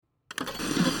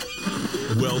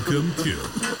Welcome to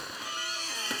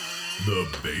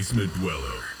The Basement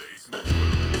Dweller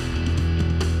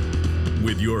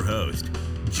with your host,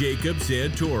 Jacob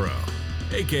Santoro,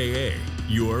 a.k.a.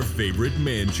 your favorite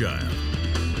man-child.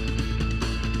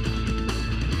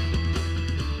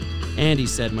 Andy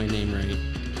said my name right.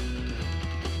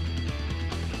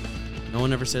 No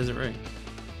one ever says it right.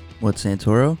 What,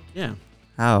 Santoro? Yeah.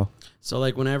 How? So,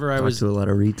 like, whenever I Talk was... to a lot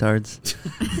of retards.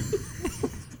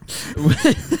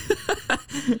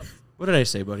 What did I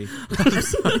say, buddy? I'm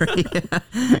sorry.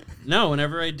 No,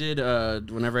 whenever I did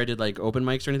like open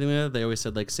mics or anything like that, they always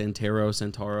said like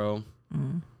Santoro.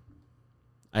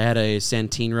 I had a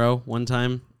Santino one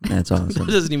time. That's awesome.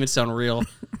 That doesn't even sound real.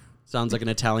 Sounds like an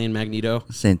Italian Magneto.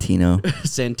 Santino.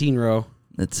 Santino.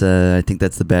 That's I think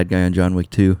that's the bad guy on John Wick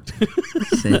 2.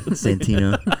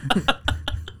 Santino.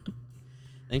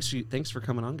 Thanks for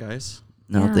coming on, guys.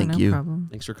 No, yeah, thank no you. Problem.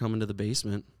 Thanks for coming to the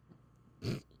basement.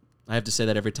 I have to say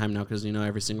that every time now because, you know,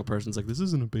 every single person's like, this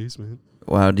isn't a basement.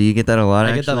 Wow, do you get that a lot, I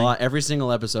actually? get that a lot. Every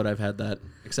single episode I've had that,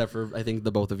 except for, I think,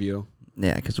 the both of you.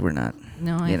 Yeah, because we're not.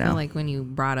 No, I You feel know. like when you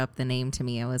brought up the name to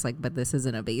me, I was like, but this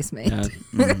isn't a basement. Yeah.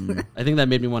 Mm. I think that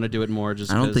made me want to do it more just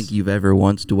I don't 'cause- think you've ever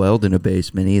once dwelled in a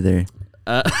basement either.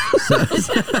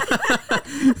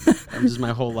 just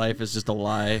my whole life is just a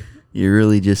lie. You're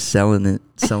really just selling a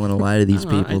lie to these I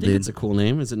don't know, I people, think dude. it's a cool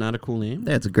name. Is it not a cool name?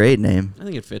 That's a great name. I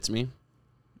think it fits me.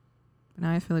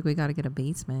 Now I feel like we got to get a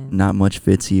basement. Not much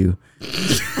fits you.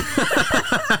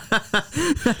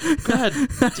 God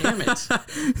damn it.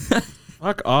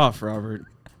 Fuck off, Robert.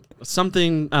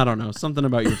 Something, I don't know, something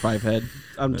about your five head.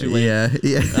 I'm too late.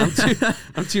 Yeah.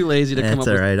 I'm too lazy to come That's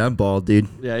up all right. I'm bald, dude.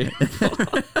 with... Yeah.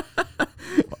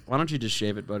 Why don't you just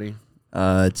shave it, buddy?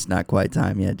 It's not quite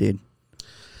time yet, dude.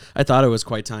 I thought it was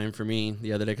quite time for me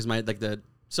the other day because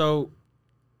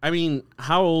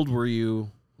how old were you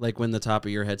like when the top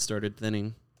of your head started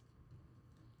thinning?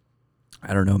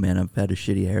 I don't know, man. I've had a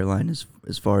shitty hairline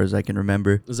as far as I can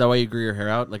remember. Is that why you grew your hair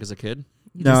out like as a kid?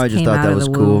 You No, I just came thought out that of was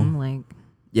the cool. womb, like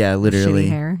Yeah, literally. shitty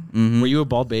hair. Mhm. Were you a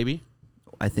bald baby?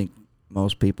 I think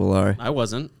most people are. I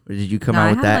wasn't. Or did you come No, out I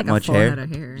with had that like much a full hair? head of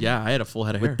hair. Yeah, I had a full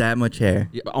head of hair. With that much hair?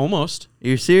 Yeah, almost.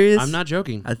 You're serious? I'm not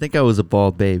joking. I think I was a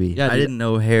bald baby. Yeah, I dude. didn't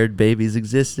know haired babies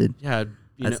existed. Yeah,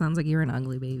 That sounds like you're an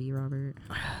ugly baby, Robert.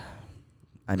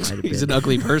 I might have he's been. an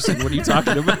ugly person. What are you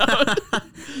talking about?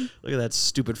 Look at that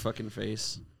stupid fucking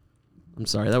face. I'm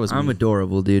sorry, that was I'm me.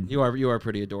 adorable, dude. You are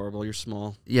pretty adorable. You're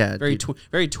small. Yeah, Very dude.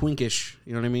 very twinkish.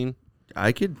 You know what I mean?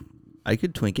 I could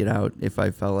twink it out if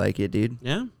I felt like it, dude.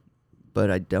 Yeah. But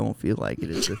I don't feel like it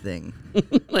is the thing.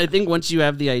 I think once you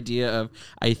have the idea of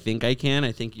I think I can,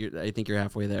 I think you're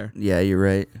halfway there. Yeah, you're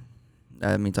right.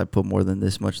 That means I put more than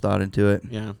this much thought into it.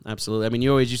 Yeah, absolutely. I mean, you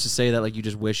always used to say that like you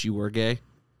just wish you were gay.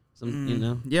 You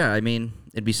know? Yeah, I mean,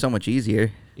 it'd be so much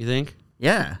easier. You think?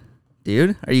 Yeah.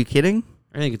 Dude, are you kidding?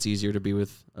 I think it's easier to be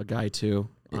with a guy too,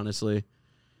 honestly.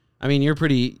 I mean, you're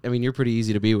pretty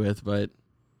easy to be with, but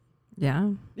Yeah.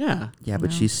 yeah. Yeah,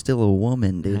 but No. she's still a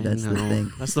woman, dude. I That's the know.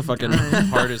 thing. That's the fucking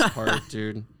hardest part,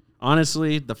 dude.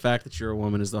 Honestly, the fact that you're a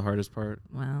woman is the hardest part.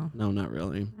 Well, No, not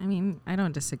really. I mean, I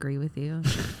don't disagree with you.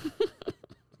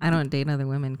 I don't date other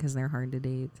women because they're hard to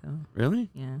date. So Really?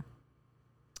 yeah.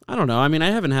 I don't know. I mean,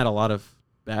 I haven't had a lot of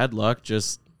bad luck.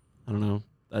 Just, I don't know.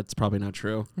 That's probably not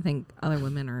true. I think other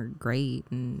women are great,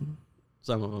 and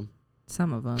Some of them.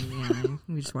 some of them, yeah.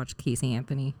 We just watched Casey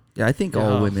Anthony. Yeah, I think Yeah.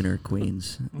 all women are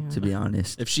queens, Yeah. to be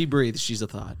honest. If she breathes, she's a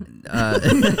thought.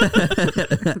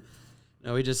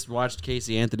 No, we just watched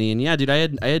Casey Anthony, and yeah, dude, I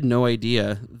had no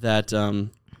idea that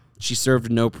she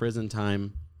served no prison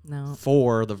time No.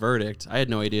 for the verdict. I had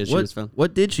no idea she was found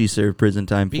what did she serve prison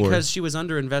time for? because she was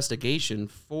under investigation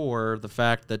for the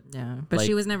fact that Yeah. But Like-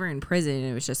 she was never in prison.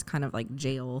 It was just kind of like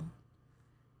jail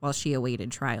while she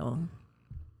awaited trial.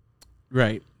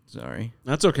 right. Sorry.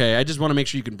 That's okay. I just want to make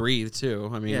sure you can breathe too.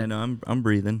 I mean, Yeah, no, I'm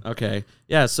breathing. okay.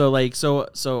 Yeah, so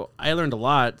I learned a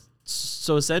lot.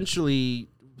 So essentially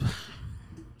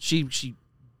she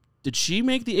did she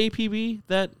make the APB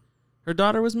that her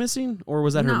daughter was missing, or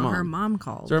was that no, her mom? her mom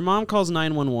called. So her mom calls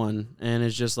 911 and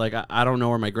is just like, I don't know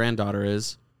where my granddaughter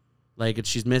is. Like,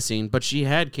 she's missing. But she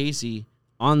had Casey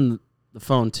on the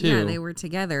phone, too. Yeah, they were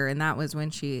together, and that was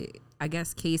when I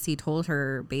guess Casey told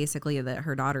her basically that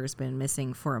her daughter's been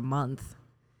missing for a month.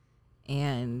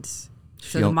 And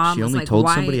so the mom she was only like, told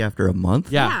why? somebody after a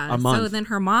month? Yeah, a month. So then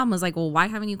her mom was like, well, why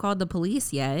haven't you called the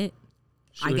police yet?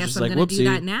 She I was guess just I'm like, going to do "Whoopsie."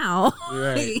 that now.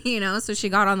 Right. You know, so she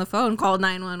got on the phone, called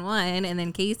 911, and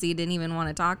then Casey didn't even want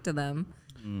to talk to them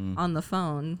on the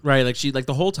phone. Right, like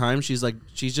the whole time she's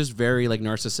just very like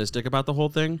narcissistic about the whole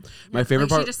thing. My favorite Like,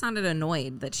 part. she just sounded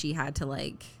annoyed that she had to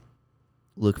like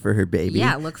look for her baby.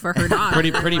 Yeah, look for her daughter.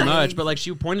 pretty Like, much. But like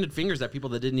she pointed fingers at people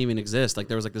that didn't even exist. Like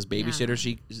there was like this babysitter. Yeah.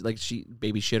 She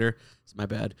babysitter. It's my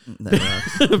bad. That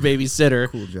rocks. Babysitter.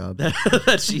 Cool job.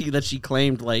 that she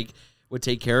claimed like would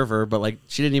take care of her, but like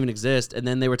she didn't even exist. And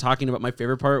then they were talking about, my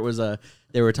favorite part was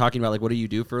they were talking about like, what do you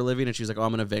do for a living? And she's like, oh,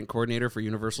 I'm an event coordinator for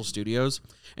Universal Studios.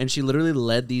 And she literally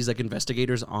led these like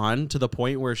investigators on to the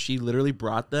point where she literally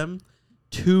brought them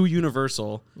to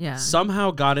Universal, Yeah.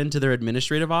 somehow got into their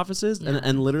administrative offices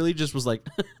and literally just was like,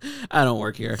 I don't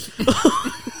work here.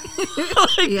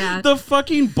 Like, Yeah. the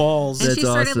fucking balls. And That's she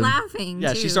started awesome. laughing.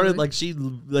 Yeah, too. she started like, she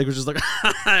like was just like,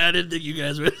 I didn't think you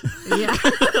guys would. Yeah.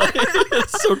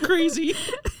 It's so crazy.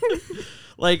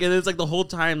 Like, and it's like the whole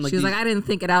time, like She was like, I didn't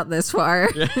think it out this far.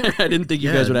 I didn't think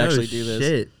you guys would actually do this.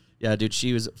 Shit. Yeah, dude,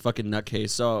 she was a fucking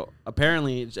nutcase. So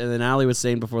apparently, and then Allie was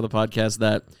saying before the podcast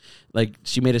that like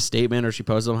she made a statement or she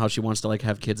posted on how she wants to like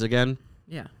have kids again.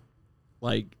 Yeah.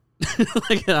 Like,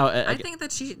 like you know, I think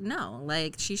that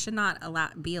she should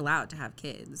not be allowed to have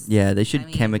kids. Yeah, they should I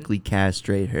mean- chemically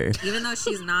castrate her. Even though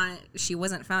she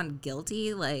wasn't found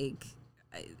guilty. Like,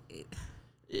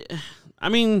 I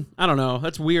mean, I don't know.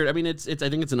 That's weird. I mean, it's. I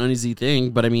think it's an uneasy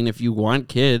thing, but I mean, if you want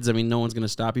kids, I mean, no one's gonna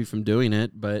stop you from doing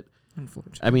it. But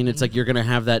unfortunately, I mean, it's like you're gonna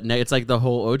have that. It's like the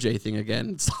whole OJ thing again.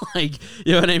 It's like,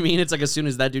 you know what I mean? It's like as soon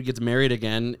as that dude gets married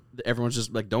again, everyone's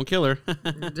just like, don't kill her.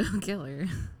 don't kill her.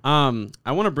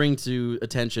 I want to bring to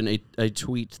attention a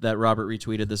tweet that Robert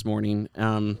retweeted this morning.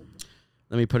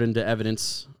 Let me put into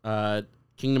evidence.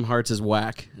 Kingdom Hearts is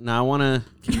whack. Now I want to.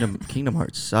 Kingdom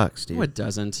Hearts sucks, dude. No, it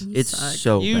doesn't. It's suck.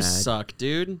 so You bad. suck,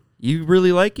 dude. You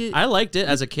really like it? I liked it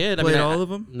as a kid. Played I mean, all of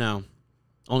them? No,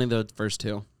 only the first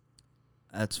two.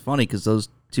 That's funny because those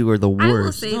two are the I will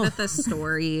worst. say that the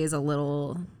story is a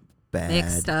little Bad.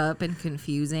 mixed up and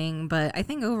confusing, but I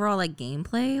think overall, like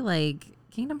gameplay, like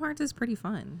Kingdom Hearts is pretty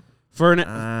fun. For an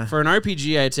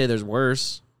RPG, I'd say there's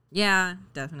worse. Yeah,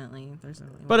 definitely. There's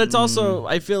definitely But it's also,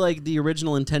 I feel like the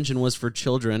original intention was for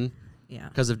children yeah.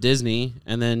 because of Disney,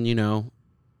 and then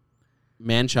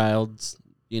man-childs,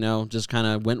 just kind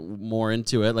of went more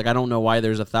into it. Like, I don't know why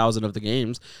there's 1,000 of the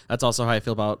games. That's also how I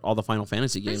feel about all the Final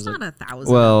Fantasy games. There's Like, not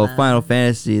 1,000. Well, of them. Final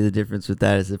Fantasy, the difference with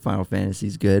that is that Final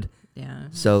Fantasy's good. Yeah.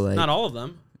 So, like, not all of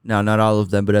them. no, not all of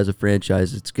them, but as a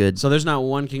franchise, it's good. So there's not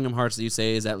one Kingdom Hearts that you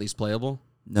say is at least playable?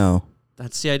 No. I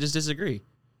just disagree.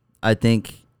 I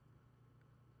think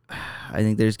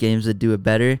there's games that do it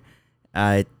better.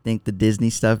 I think the Disney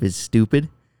stuff is stupid.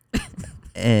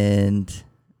 And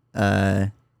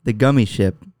the Gummy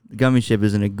Ship. The Gummy Ship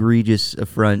is an egregious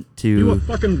affront You a to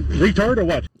fucking retard or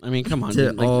what? I mean, come on. to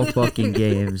dude. Like, all fucking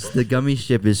games. The Gummy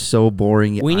Ship is so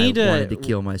boring. We need I to- wanted to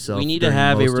kill myself. we need to during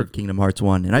have a most re- of Kingdom Hearts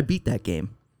 1, and I beat that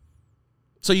game.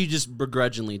 so you just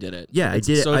begrudgingly did it. Yeah, I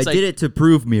did it. So I it's like, did it to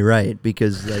prove me right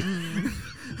because like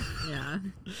Yeah.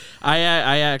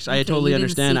 I Okay, totally you didn't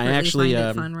understand. I secretly actually find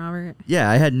it fun, Robert. yeah,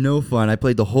 I had no fun. I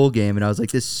played the whole game and I was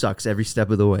like, this sucks every step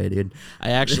of the way, dude.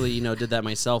 I actually, did that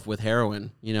myself with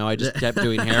heroin. I just kept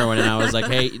doing heroin, and I was like,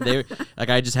 hey,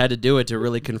 I just had to do it to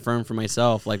really confirm for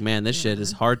myself, like, man, this shit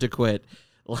is hard to quit.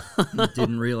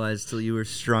 Didn't realize till you were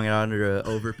strung out under an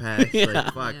overpass.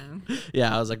 Like, fuck. Yeah.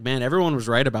 Yeah, I was like, man, everyone was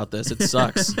right about this. It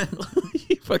sucks.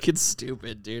 You fucking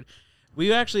stupid, dude.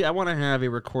 I want to have a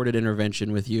recorded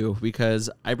intervention with you because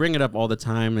I bring it up all the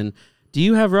time. And do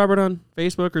you have Robert on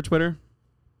Facebook or Twitter?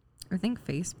 I think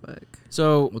Facebook.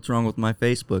 So What's wrong with my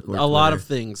Facebook? Or a lot of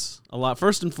Twitter? things. A lot.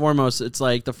 First and foremost, it's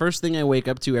like the first thing I wake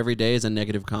up to every day is a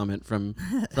negative comment from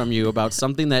you about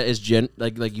something that is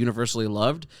like universally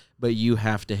loved, but you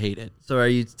have to hate it. So are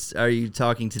you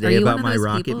talking Are today you about one of my those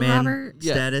Rocket people, Man Robert?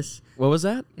 Yeah. status? What was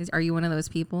that? Are you one of those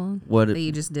people What- that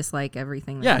you just dislike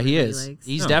everything? That Yeah, he everybody is. likes?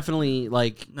 He's No. definitely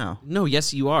like No.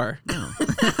 Yes, you are. No.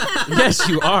 Yes,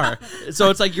 you are. So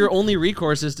it's like your only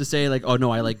recourse is to say like, "Oh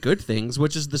no, I like good things,"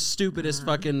 which is the stupidest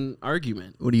fucking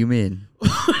argument. What do you mean?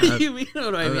 What do you mean?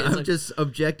 What do I mean? It's I'm like- just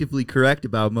objectively correct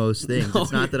about most things. No,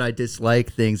 It's not that I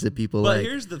dislike things that people But like.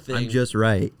 here's the thing. I'm just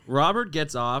right. Robert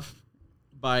gets off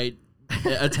by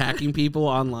attacking people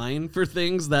online for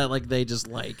things that like they just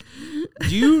like.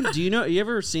 Do you know? You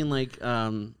ever seen like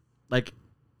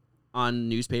on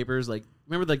newspapers like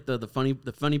remember like the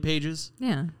funny pages?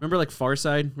 Yeah. Remember like Far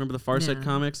Side? Remember the Far Side Yeah.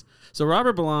 comics? So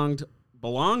Robert belonged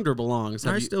or belongs?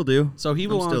 I Have you- still do. So he I'm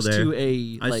still belongs there. to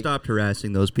a I like stopped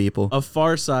harassing those people. a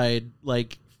Far Side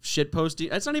like shit posting.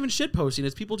 It's not even shit posting.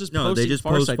 It's people just No, posting they just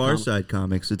Far post Side Far comics. Side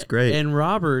comics. It's great. And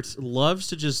Robert loves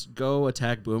to just go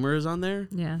attack boomers on there,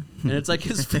 Yeah. and it's like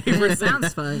his favorite It thing.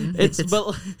 sounds fun. It's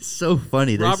but It's so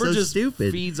funny. They're Robert so just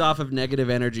stupid. feeds off of negative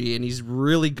energy, and he's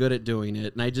really good at doing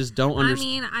it. And I just don't I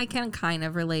understand. mean, I can kind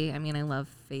of relate. I mean, I love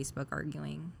Facebook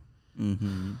arguing.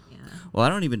 Mm-hmm. Yeah. Well, I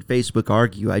don't even Facebook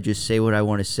argue. I just say what I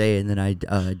want to say, and then I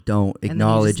don't then you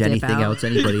acknowledge just dip anything out. else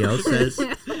anybody else says.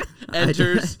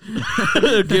 Enters,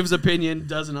 gives opinion,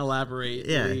 doesn't elaborate.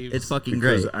 Yeah, leaves. it's fucking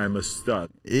great. I'm a stud.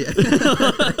 Yeah.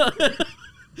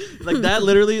 Like that.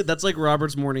 Literally, that's like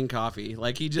Robert's morning coffee.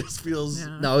 Like he just feels.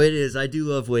 Yeah. No, it is. I do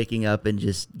love waking up and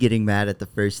just getting mad at the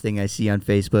first thing I see on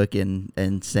Facebook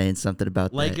and saying something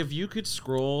about Like that. if you could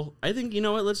scroll, I think you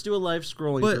know what. Let's do a live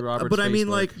scrolling through Robert's. But I mean,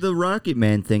 Facebook. like the Rocket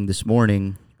Man thing this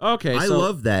morning. Okay, I so,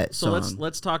 love that So song.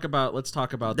 let's talk about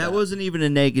that. That wasn't even a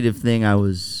negative thing I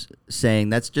was saying.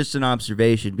 That's just an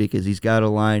observation because he's got a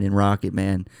line in Rocket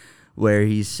Man where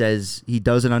he says he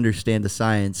doesn't understand the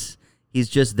science. He's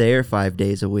just there 5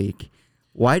 days a week.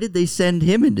 Why did they send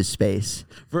him into space?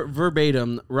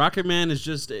 verbatim. Rocket Man is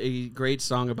just a great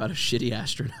song about a shitty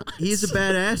astronaut. He's a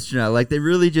bad astronaut. Like they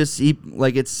really just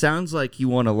it sounds like he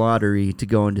won a lottery to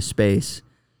go into space,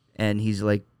 and he's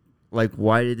like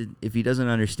why if he doesn't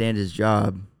understand his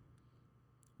job,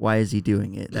 why is he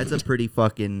doing it? That's a pretty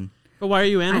fucking. But why are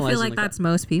you I analyzing? feel like that's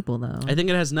most people though. I think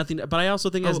it has nothing. But I also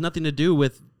think it has nothing to do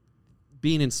with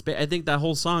being in space. I think that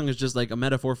whole song is just like a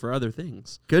metaphor for other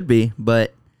things. Could be,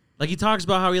 but Like he talks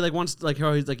about how he like wants like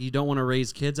how he's like you don't want to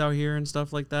raise kids out here and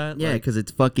stuff like that. yeah, Like, because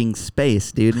it's fucking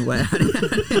space, dude.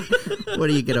 What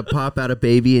are you gonna pop out a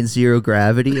baby in zero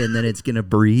gravity and then it's gonna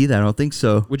breathe? I don't think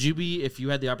so. would you be if you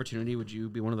had the opportunity? Would you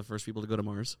be one of the first people to go to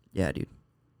Mars? Yeah, dude.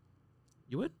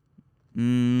 You would.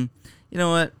 You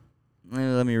know what?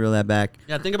 Let me reel that back.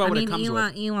 Yeah, think about I what mean, it comes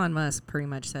with. Elon Musk pretty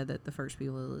much said that the first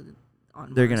people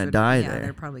on They're Mars gonna would- die yeah, there.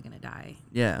 they're probably gonna die.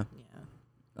 Yeah.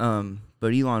 Yeah.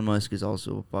 But Elon Musk is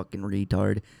also a fucking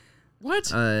retard. What?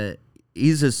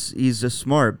 He's a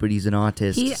smart, but he's an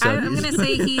autist. so I'm he's- gonna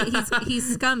say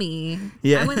he's scummy.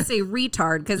 Yeah. I wouldn't say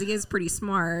retard because he is pretty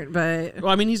smart, but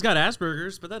Well, I mean, he's got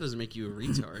Asperger's, but that doesn't make you a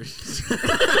retard.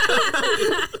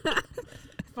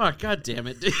 Fuck, god damn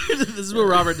it, dude. This is what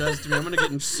Robert does to me. I'm gonna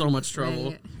get in so much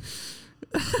trouble.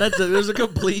 Right. There's a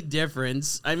complete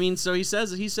difference. I mean, so he said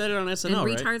it on And SNL,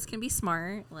 right? retards can be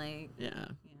smart. Like Yeah.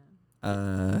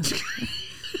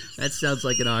 that sounds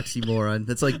like an oxymoron.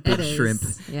 That's like it Big is. Shrimp.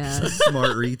 Yeah.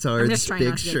 Smart retards. I'm just trying Big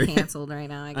not to get Shrimp. canceled right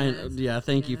now. I guess. Yeah,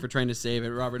 thank you for trying to save it.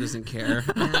 Robert doesn't care.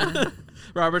 Yeah.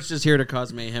 Robert's just here to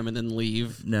cause mayhem and then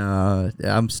leave. No,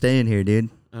 I'm staying here, dude.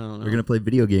 I don't know. We're gonna play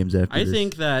video games after I this.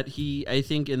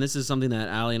 think and this is something that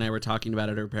Allie and I were talking about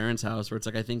at her parents' house, where it's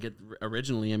like, I think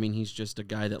originally, I mean, he's just a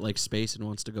guy that likes space and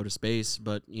wants to go to space,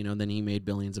 but, you know, then he made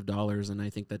billions of dollars, and I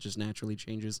think that just naturally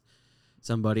changes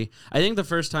somebody. I think the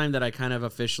first time that I kind of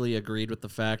officially agreed with the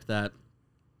fact that,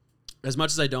 as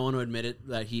much as I don't want to admit it,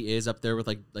 that he is up there with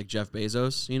like Jeff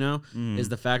Bezos, you know, is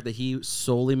the fact that he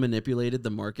solely manipulated the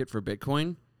market for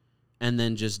Bitcoin and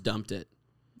then just dumped it.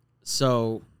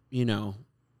 So, you know,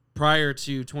 prior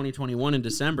to 2021 in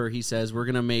December, he says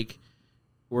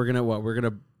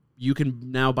you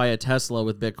can now buy a Tesla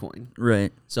with Bitcoin.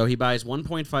 right. So he buys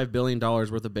 $1.5 billion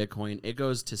worth of Bitcoin. It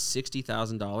goes to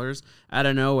 $60,000. Out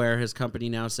of nowhere, his company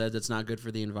now says it's not good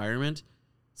for the environment,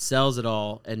 sells it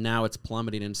all, and now it's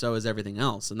plummeting, and so is everything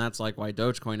else. And that's like why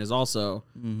Dogecoin is also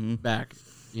back,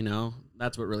 you know?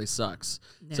 That's what really sucks.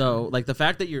 Yeah. So, like, the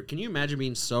fact that can you imagine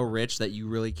being so rich that you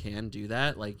really can do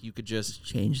that? Like, you could just...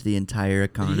 Change the entire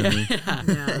economy.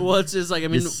 Yeah. Well, it's just like, I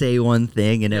mean... Just say one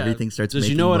thing and yeah. everything starts Just,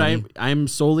 making you know what? money. I'm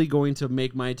solely going to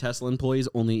make my Tesla employees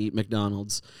only eat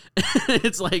McDonald's.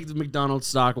 It's like the McDonald's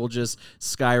stock will just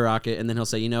skyrocket, and then he'll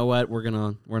say, you know what? We're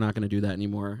not gonna do that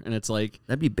anymore. And it's like,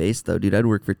 That'd be based though, dude. I'd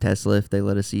work for Tesla if they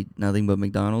let us eat nothing but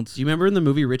McDonald's. do you remember in the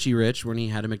movie Richie Rich when he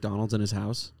had a McDonald's in his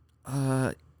house?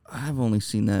 I've only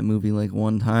seen that movie like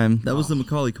one time. That was the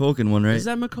Macaulay Culkin one, right? Is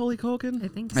that Macaulay Culkin? I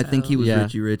think so. I think he was Yeah.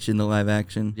 Richie Rich in the live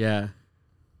action. Yeah,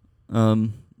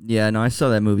 Yeah, no, I saw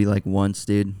that movie like once,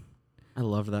 dude. I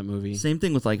loved that movie. Same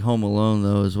thing with like Home Alone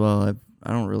though as well.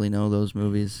 I don't really know those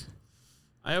movies.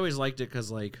 I always liked it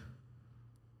because, like,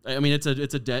 I mean, it's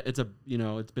you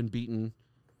know, it's been beaten,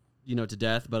 you know, to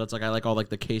death, but it's like I like all like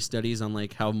the case studies on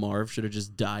like how Marv should have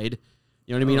just died.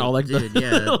 You know what I mean? Oh, All like dude,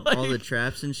 yeah, all the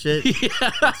traps and shit. yeah,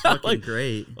 It's fucking like,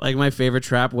 great. like my favorite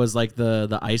trap was like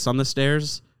the ice on the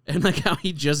stairs, and like how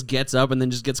he just gets up and then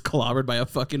just gets clobbered by a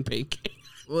fucking pancake.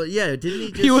 Well, yeah, didn't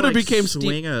he just would've like, became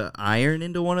swing a iron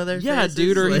into one of their Yeah, faces?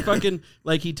 dude, or he Like- fucking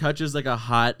like he touches like a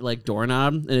hot like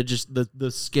doorknob, and it just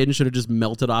the skin should have just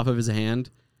melted off of his hand.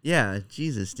 Yeah,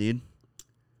 Jesus, dude.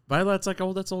 But that's like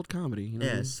that's old comedy. You know what I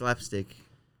Yeah, mean? slapstick.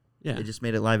 Yeah. They just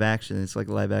made it live action. It's like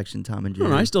live action Tom and I Jerry.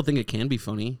 don't know. I still think it can be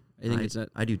funny. I think it's.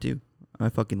 I do too. I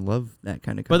fucking love that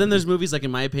kind of. But then comedy. there's movies like,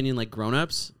 in my opinion, like Grown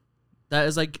Ups, that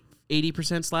is like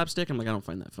 80% slapstick. I'm like, I don't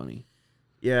find that funny.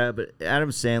 Yeah, but Adam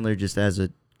Sandler just as a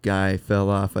guy fell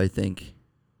off, I think.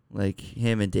 Like,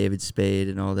 him and David Spade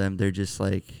and all them, they're just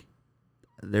like,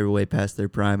 they're way past their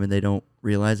prime and they don't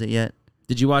realize it yet.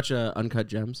 Did you watch Uncut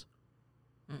Gems?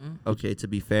 Mm-mm. Okay, to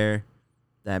be fair,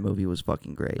 that movie was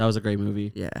fucking great. That was a great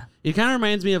movie. Yeah. It kind of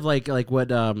reminds me of like what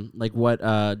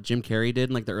Jim Carrey did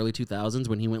in like the early 2000s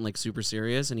when he went like super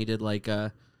serious and he did like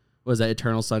what was that,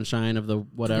 Eternal Sunshine of the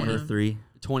whatever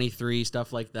 23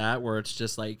 stuff like that, where it's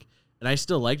just like, and I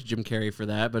still liked Jim Carrey for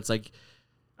that, but it's like,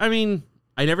 I mean,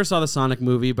 I never saw the Sonic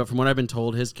movie, but from what I've been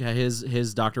told, his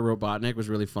Dr. Robotnik was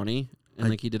really funny and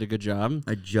like he did a good job.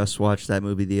 I just watched that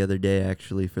movie the other day,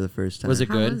 actually, for the first time. Was it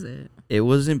How good? was it? It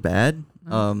wasn't bad.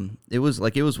 It was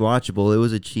watchable. It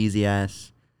was a cheesy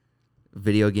ass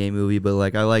video game movie, but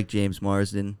like I like James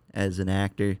Marsden as an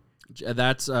actor.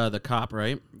 That's the cop,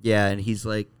 right? Yeah, and he's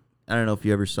like, I don't know if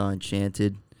you ever saw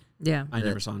Enchanted. Yeah. I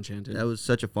never saw Enchanted. That was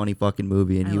such a funny fucking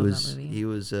movie, and I love that movie. he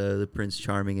was the Prince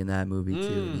Charming in that movie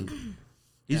too.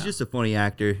 He's Yeah. just a funny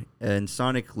actor, and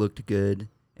Sonic looked good,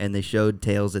 and they showed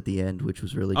Tails at the end, which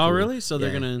was really cool. Oh, really? So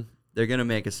Yeah. They're gonna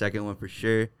make a second one for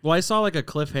sure. Well, I saw like a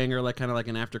cliffhanger, like kind of like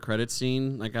an after credit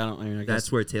scene. Like I guess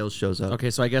That's where Tails shows up. Okay,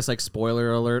 so I guess like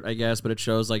spoiler alert, I guess, but it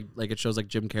shows like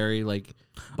Jim Carrey like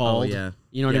bald. Oh, yeah.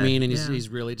 You know what I Yeah. mean? And Yeah. he's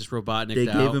really just Robotnik. They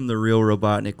gave him the real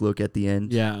Robotnik look at the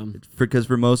end. Yeah. Because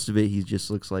for most of it, he just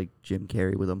looks like Jim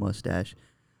Carrey with a mustache.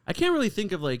 I can't really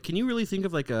think of like. Can you really think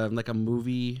of like a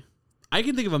movie? I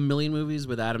can think of a million movies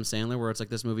with Adam Sandler where it's like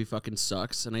this movie fucking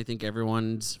sucks, and I think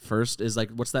everyone's first is like,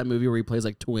 what's that movie where he plays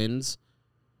like twins?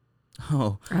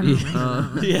 Oh, I don't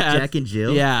know. Yeah, Jack and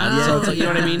Jill. Yeah, so it's like, you know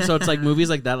what I yeah. mean. So it's like movies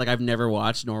like that, like I've never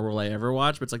watched, nor will I ever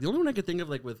watch. But it's like the only one I could think of,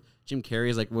 like with Jim Carrey,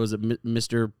 is like, what was it,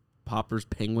 Mr. Popper's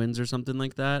Penguins or something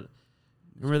like that?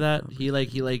 Remember that he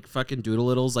like fucking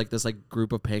doodle-littles like this like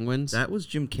group of penguins. That was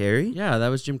Jim Carrey. Yeah, that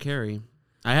was Jim Carrey.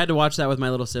 I had to watch that with my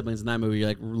little siblings in that movie.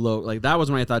 Like that was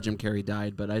when I thought Jim Carrey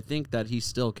died, but I think that he's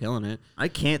still killing it. I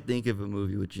can't think of a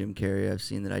movie with Jim Carrey I've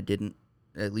seen that I didn't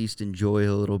at least enjoy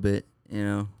a little bit. You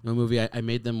know, No movie I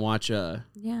made them watch Yeah.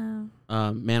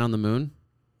 Man on the Moon.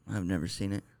 I've never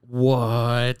seen it.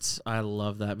 What? I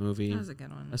love that movie. That was a good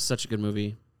one. That's such a good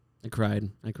movie. I cried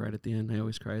at the end. I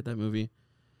always cry at that movie.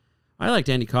 I liked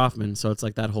Andy Kaufman, so it's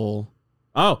like that whole...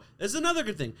 Oh, this is another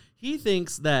good thing. He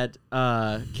thinks that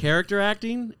character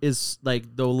acting is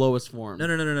like the lowest form.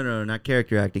 No, not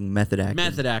character acting, method acting.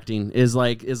 Method acting is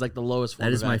like the lowest form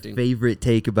That is of my acting. favorite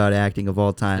take about acting of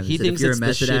all time. He is that thinks if you're it's a the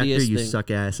method actor, shittiest you thing.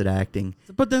 suck ass at acting.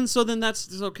 But then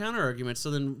that's so counter argument. So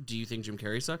then, do you think Jim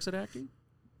Carrey sucks at acting?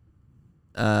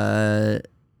 No,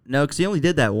 because he only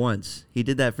did that once. He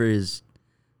did that for his,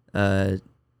 I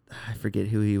forget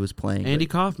who he was playing. Andy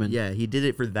but Kaufman. yeah, he did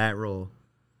it for that role.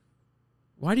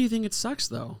 Why do you think it sucks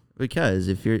though? Because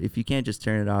if you can't just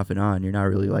turn it off and on, you're not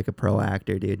really like a pro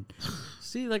actor, dude.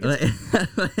 See, like, Like-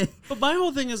 but my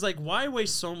whole thing is like, why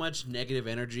waste so much negative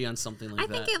energy on something like I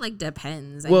that? think it like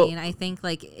depends. Well- I mean, I think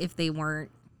like if they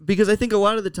weren't, Because I think a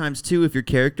lot of the times too, if you're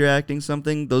character acting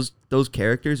something, those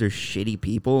characters are shitty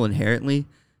people inherently.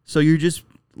 So you're just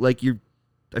like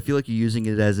I feel like you're using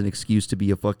it as an excuse to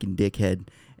be a fucking dickhead,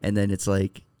 and then it's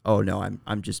like, oh no,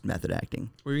 I'm just method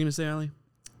acting. What were you gonna say, Ali?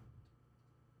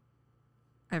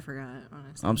 I forgot.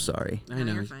 Honestly, I'm sorry. I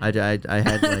know. you're fine. I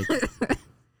had like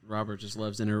Robert just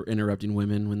loves interrupting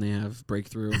women when they have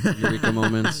breakthrough eureka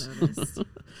moments. I noticed.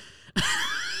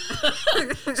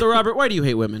 So, Robert, why do you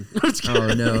hate women?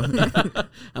 oh no,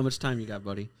 How much time you got,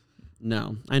 buddy?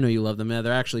 No, I know you love them. Yeah,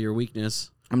 they're actually your weakness.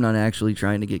 I'm not actually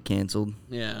trying to get canceled.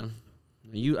 Yeah,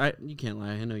 you can't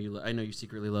lie. I know you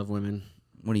secretly love women,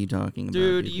 What are you talking about?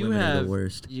 dude. These You women are have the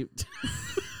worst. You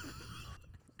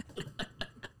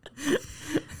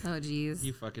Oh jeez.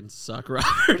 you fucking suck,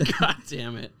 Robert. God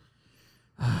damn it.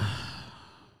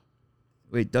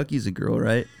 Wait, Ducky's a girl,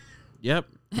 right? Yep.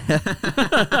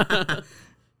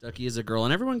 Ducky is a girl,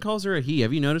 and everyone calls her a he.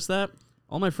 Have you noticed that?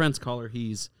 All my friends call her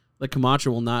he's. Like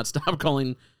Camacho will not stop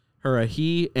calling her a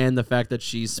he, and the fact that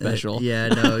she's special. Yeah,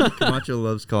 no. Camacho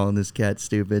loves calling this cat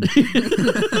stupid.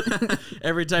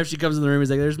 Every time she comes in the room, he's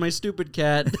like, "There's my stupid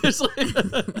cat." It's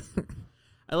like-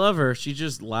 I love her. She's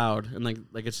just loud and like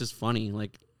it's just funny.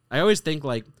 Like I always think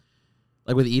like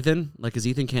with Ethan, like because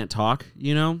Ethan can't talk,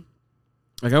 you know.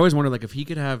 Like I always wonder like if he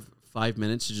could have 5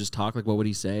 minutes to just talk, like what would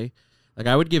he say? Like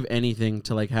I would give anything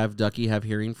to like have Ducky have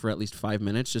hearing for at least 5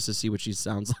 minutes just to see what she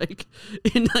sounds like,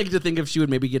 and like to think if she would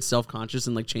maybe get self-conscious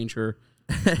and like change her.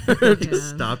 Just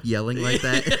stop yelling like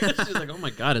that. She's like, "Oh my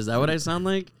god, is that what I sound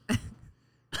like?"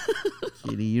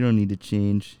 Kitty, you don't need to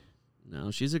change.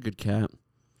 No, she's a good cat.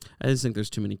 I just think there's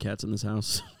too many cats in this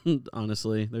house.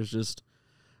 Honestly, there's just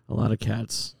a lot of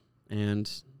cats, and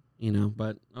you know.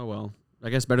 But oh well, I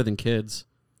guess better than kids.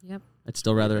 Yep. I'd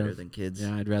still rather better have, than kids.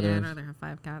 Yeah, I'd rather. I'd rather have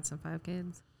 5 cats than 5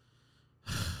 kids.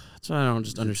 That's why I don't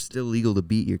just It's understand. still legal to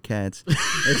beat your cats.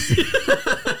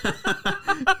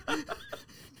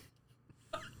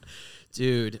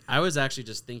 Dude, I was actually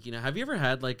just thinking. Have you ever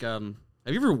had like Have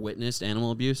you ever witnessed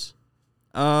animal abuse?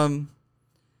 I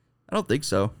don't think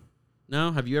so.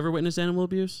 No. Have you ever witnessed animal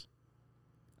abuse?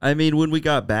 I mean, when we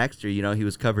got Baxter, you know, he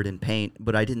was covered in paint,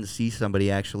 but I didn't see somebody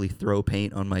actually throw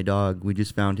paint on my dog. We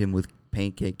just found him with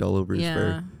paint caked all over his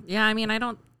fur. Yeah, I mean, I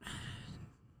don't.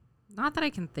 Not that I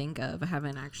can think of. I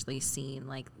haven't actually seen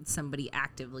like somebody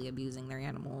actively abusing their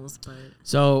animals, but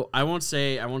So I won't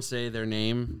say their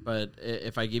name, but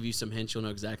if I give you some hints, you'll know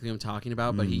exactly who I'm talking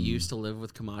about. But he used to live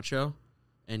with Camacho,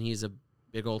 and he's a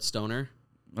big old stoner.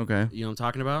 Okay. You know what I'm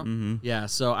talking about? Mm-hmm. Yeah.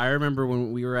 So I remember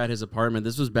when we were at his apartment.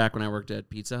 This was back when I worked at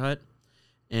Pizza Hut,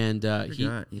 and He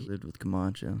lived with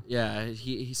Camacho. yeah,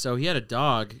 so he had a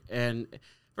dog, and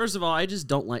first of all, I just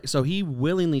don't like. So he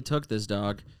willingly took this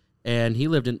dog, and he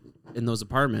lived in those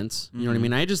apartments. You know what I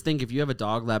mean? I just think if you have a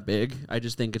dog that big, I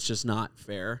just think it's just not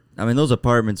fair. I mean, those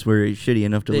apartments were shitty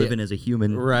enough to live in as a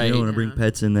human. Right. You don't want to bring Yeah.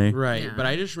 pets in there. Right. Yeah. But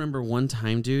I just remember one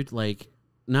time, dude, like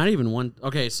not even one.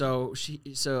 Okay. So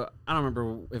I don't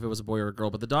remember if it was a boy or a girl,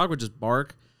 but the dog would just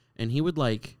bark, and he would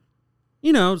like,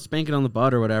 you know, spank it on the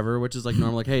butt or whatever, which is like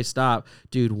normal. Like, hey, stop.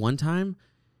 Dude, one time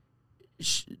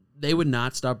they would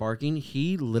not stop barking.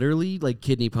 He literally like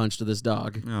kidney punched this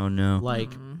dog. Oh, no. Like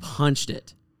punched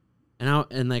it. And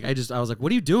I was like,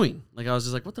 what are you doing? Like, I was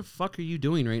just like, what the fuck are you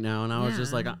doing right now? And I was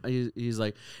just like, Yeah. he's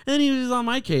like, and then he was on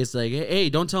my case, like, hey,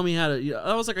 don't tell me how to.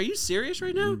 I was like, are you serious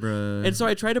right now? Bruh. And so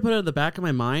I tried to put it in the back of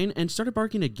my mind and started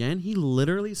barking again. He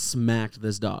literally smacked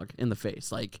this dog in the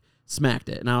face, like smacked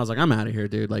it. And I was like, I'm out of here,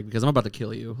 dude, like, because I'm about to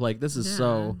kill you. Like, this is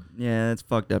so. Yeah, that's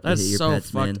fucked up to That's hit your so pets,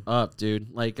 fucked man. up,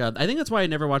 dude. Like, I think that's why I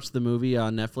never watched the movie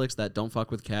on Netflix that Don't Fuck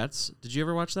with Cats. Did you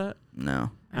ever watch that? No.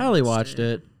 I only watched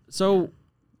it. So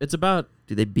it's about.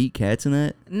 Do they beat cats in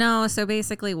that? no. So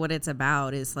basically, what it's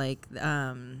about is like,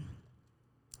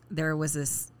 there was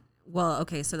this. Well,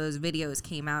 okay, so those videos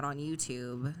came out on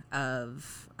YouTube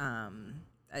of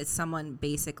someone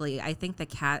basically. I think the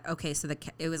cat. Okay, so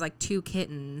it was like 2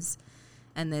 kittens,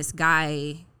 and this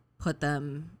guy put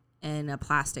them in a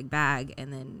plastic bag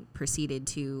and then proceeded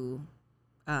to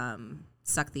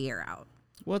suck the air out.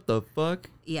 What the fuck?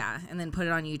 Yeah, and then put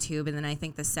it on YouTube. And then I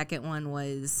think the second one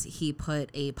was he put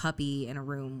a puppy in a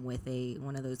room with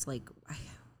one of those like,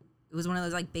 it was one of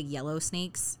those like big yellow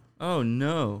snakes. Oh,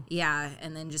 no. Yeah,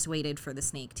 and then just waited for the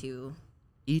snake to,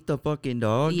 Eat the fucking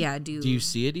dog? yeah, Do you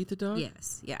see it eat the dog?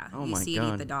 Yes, yeah. Oh you my see it eat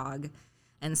God. the dog.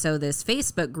 And so this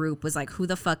Facebook group was like, who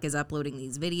the fuck is uploading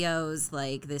these videos?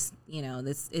 Like this, you know,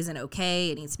 this isn't okay.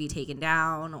 It needs to be taken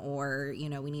down, or, you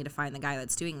know, we need to find the guy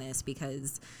that's doing this,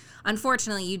 because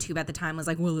unfortunately YouTube at the time was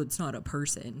like, well, it's not a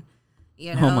person.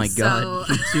 You know? Oh, my God.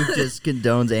 So, YouTube just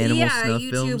condones animal yeah, snuff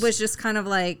YouTube films? was just kind of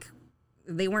like,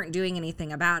 they weren't doing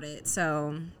anything about it.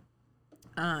 So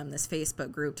this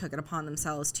Facebook group took it upon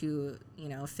themselves to, you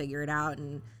know, figure it out.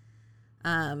 And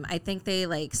I think they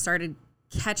like started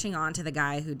catching on to the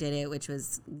guy who did it, which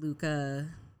was Luca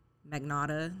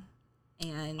Magnotta.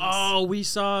 And Oh, we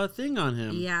saw a thing on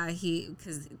him. yeah,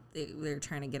 because they were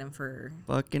trying to get him for,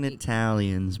 Fucking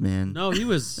Italians, man. No, he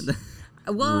was.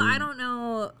 well, I don't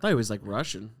know. I thought he was like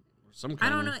Russian or some I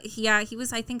kind. don't know. Yeah, he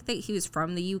was. I think that he was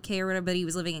from the UK or whatever, but he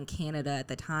was living in Canada at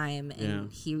the time, and Yeah.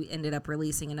 he ended up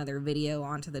releasing another video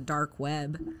onto the dark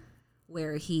web,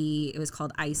 where it was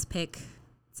called Ice Pick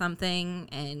something,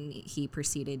 and he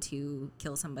proceeded to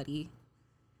kill somebody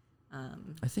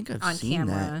I think I've on seen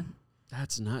camera.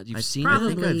 That's not. You've that. seen I it?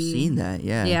 think I've Probably. seen that,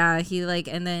 yeah. Yeah, he like,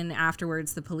 and then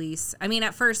afterwards, the police. I mean,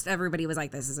 at first, everybody was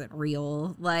like, "This isn't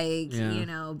real," like Yeah. you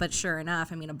know. But sure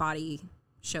enough, I mean, a body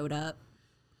showed up,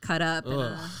 cut up in Ugh.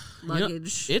 a You know,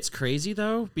 luggage. it's crazy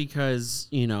though, because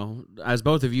you know, as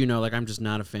both of you know, like I'm just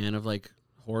not a fan of like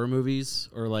horror movies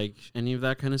or like any of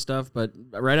that kind of stuff. But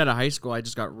right out of high school, I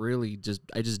just got really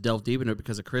I just delved deep into it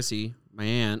because of Chrissy, my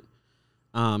aunt,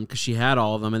 because she had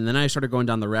all of them, and then I started going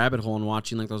down the rabbit hole and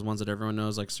watching like those ones that everyone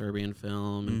knows, like Serbian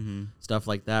film and stuff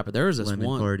like that. But there was this Lemon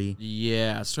one, Party.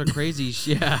 yeah, so crazy,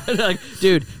 yeah, like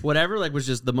dude, whatever, like was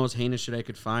just the most heinous shit I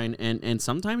could find, and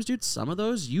sometimes, dude, some of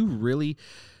those you really.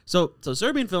 So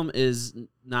Serbian film is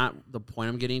not the point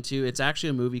I'm getting to. It's actually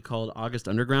a movie called August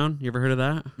Underground. You ever heard of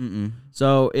that? Mm-mm.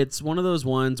 So it's one of those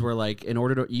ones where like in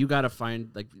order to you gotta find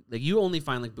like you only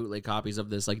find like bootleg copies of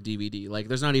this like DVD. Like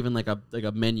there's not even like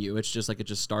a menu. It's just like it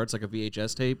just starts like a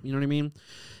VHS tape. You know what I mean?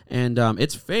 And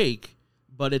it's fake,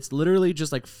 but it's literally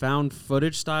just like found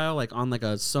footage style, like on like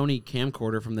a Sony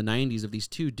camcorder from the 90s of these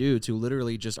 2 dudes who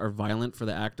literally just are violent for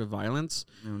the act of violence.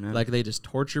 Oh, no. Like they just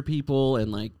torture people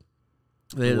and like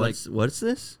They, like, What's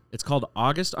this? it's called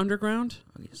August Underground.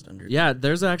 August Under. Yeah,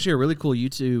 there's actually a really cool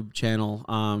YouTube channel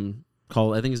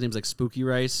called, I think his name's like Spooky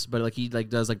Rice, but like he like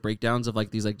does like breakdowns of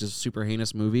like these like just super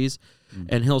heinous movies,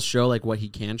 and he'll show like what he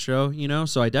can show, you know.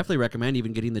 So I definitely recommend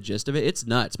even getting the gist of it. It's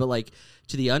nuts, but like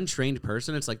to the untrained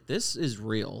person, it's like this is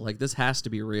real. Like this has to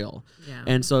be real. Yeah.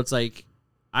 And so it's like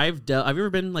I've you ever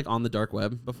been like on the dark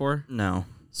web before? No.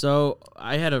 So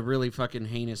I had a really fucking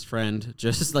heinous friend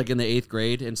just like in the 8th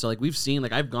grade, and so like we've seen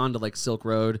like I've gone to like Silk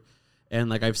Road, and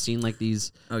like I've seen like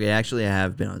these. Okay, actually, I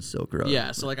have been on Silk Road.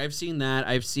 Yeah, so like I've seen that.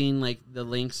 I've seen like the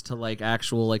links to like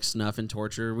actual like snuff and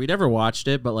torture. We never watched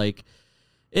it, but like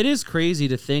it is crazy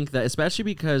to think that, especially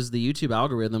because the YouTube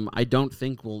algorithm, I don't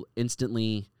think will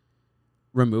instantly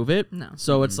remove it. No.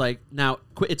 So it's like now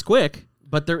it's quick,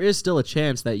 but there is still a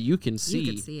chance that you can see.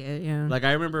 You can see it, yeah. Like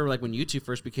I remember like when YouTube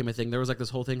first became a thing, there was like this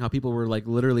whole thing how people were like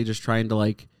literally just trying to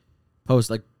like post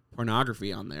like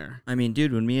pornography on there. I mean,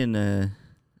 dude, when me and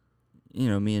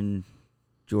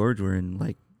George were in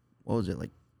like, what was it,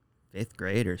 like 5th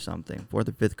grade or something, 4th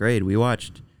or 5th grade,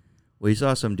 we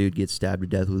saw some dude get stabbed to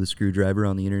death with a screwdriver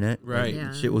on the internet. Right.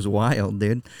 Yeah. Shit was wild,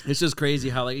 dude. It's just crazy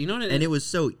how like, you know what And it was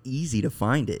so easy to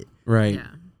find it. right. Yeah.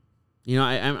 You know,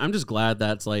 I'm just glad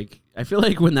that's like, I feel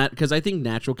like when that, because I think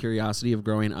natural curiosity of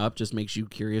growing up just makes you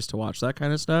curious to watch that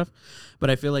kind of stuff. But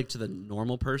I feel like to the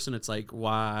normal person, it's like,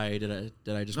 why did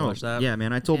I just watch that? Yeah,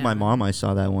 man. I told my Yeah. mom I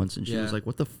saw that once, and she Yeah. was like,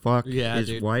 "What the fuck? Yeah, is,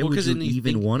 dude. Why Well, would 'cause you then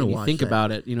even want to watch think that?"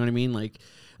 about it, you know what I mean? Like,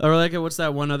 or like, what's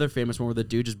that one other famous one where the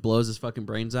dude just blows his fucking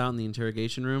brains out in the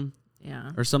interrogation room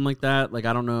Yeah. or something like that? Like,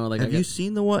 I don't know. Like, Have you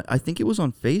seen the one? I think it was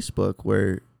on Facebook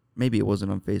where maybe it wasn't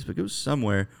on Facebook. It was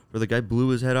somewhere where the guy blew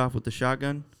his head off with the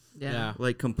shotgun. Yeah.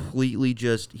 Like completely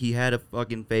just, he had a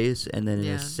fucking face, and then in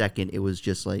Yeah. a second, it was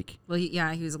just like, Well, he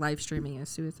was live streaming his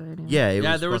suicide.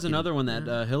 yeah, There was fucking- another one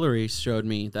that Hillary showed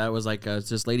me that was like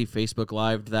this lady Facebook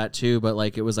lived that too, but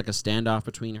like it was like a standoff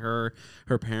between her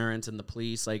parents, and the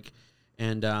police. Like,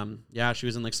 and she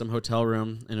was in like some hotel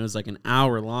room, and it was like an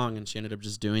hour long, and she ended up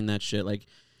just doing that shit. Like,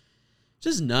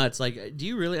 just nuts. Like, do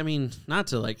you really? I mean, not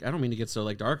to like, I don't mean to get so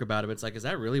like dark about it, but it's like, is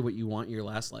that really what you want your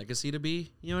last legacy to be?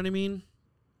 You know what I mean?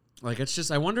 Like, it's just,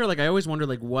 I wonder, like, I always wonder,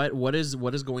 like, what is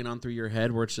going on through your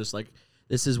head where it's just like,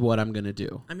 this is what I'm gonna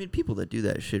do. I mean, people that do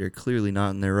that shit are clearly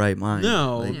not in their right mind.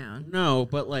 No, Like, Yeah. no,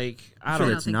 but like, I I'm don't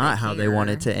sure know. it's think not they how they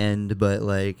want it care. to end, but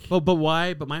like, But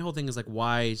why? But my whole thing is like,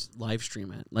 why live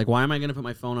stream it? Like, why am I gonna put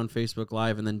my phone on Facebook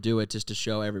Live and then do it just to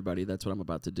show everybody that's what I'm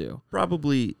about to do?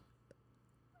 probably.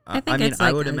 I think mean, it's I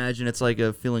like would a- imagine it's like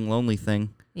a feeling lonely thing.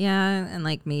 Yeah, and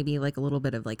like maybe like a little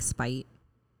bit of like spite.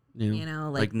 You know? You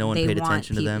know, Like, no one they paid want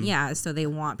attention to them? Yeah, so they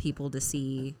want people to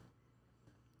see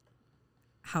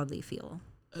how they feel.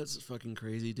 That's fucking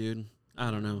crazy, dude.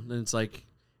 I don't know. Then it's like,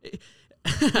 Which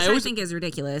I I always think is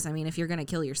ridiculous. I mean, if you're gonna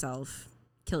kill yourself,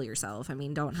 kill yourself. I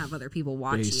mean, don't have other people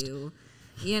watch Based. you.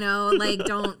 You know, like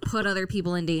don't put other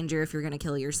people in danger if you're gonna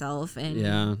kill yourself. And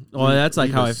yeah. Well, that's like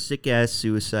Leave how a I. sick ass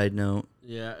suicide note.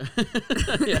 Yeah.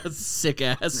 Yeah. Sick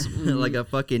ass. Like a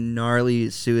fucking gnarly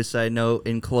suicide note.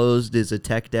 Enclosed is a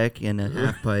tech deck and a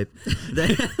half pipe.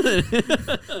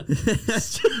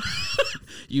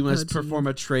 You must geez. perform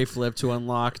a tray flip to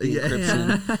unlock the Yeah.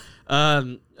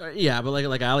 encryption. Yeah, but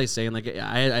like Ali's saying, like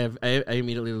I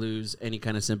immediately lose any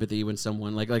kind of sympathy when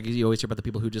someone like you always hear about the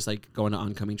people who just like go into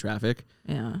oncoming traffic.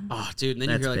 yeah. Oh, dude, and then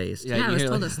That's you hear like based. Yeah, you I was hear,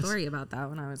 told like, a story about that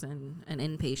when I was in an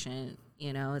inpatient.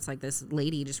 You know, it's like this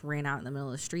lady just ran out in the middle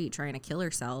of the street trying to kill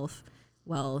herself.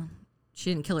 Well,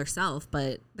 she didn't kill herself,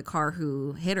 but the car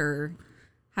who hit her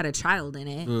had a child in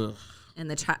it, Ugh. and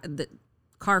the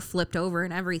car flipped over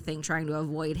and everything, trying to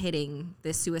avoid hitting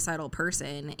this suicidal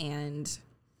person, and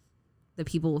the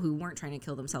people who weren't trying to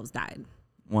kill themselves died.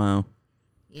 Wow.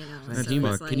 You know, That's so it's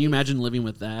fucked. like, Can you imagine living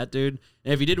with that, dude?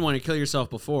 And if you didn't want to kill yourself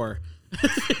before,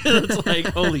 it's like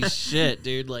holy shit,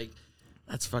 dude. Like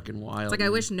that's fucking wild. It's like I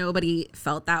man. wish nobody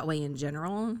felt that way in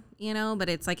general, you know. But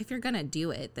it's like if you're gonna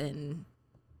do it, then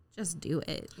just do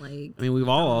it. Like I mean, we've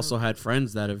all also had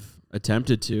friends that have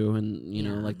attempted to, and you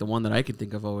know, Yeah. like the one that I can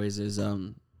think of always is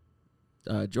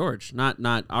George, not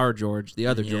our George, the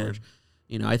other Yeah. George.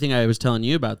 You know, I think I was telling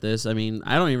you about this. I mean,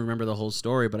 I don't even remember the whole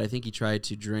story, but I think he tried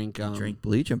to drink Drink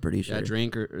bleach, I'm pretty sure.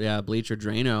 bleach or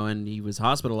Drano, and he was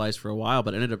hospitalized for a while,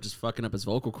 but ended up just fucking up his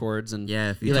vocal cords. And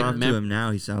Yeah, if he, you like, talk to him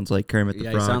now, he sounds like Kermit the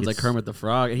yeah, Frog. he sounds like It's- Kermit the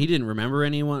Frog, and he didn't remember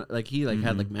anyone. Like he had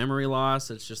Mm-hmm. like memory loss.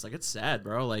 It's just like it's sad,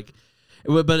 bro. Like,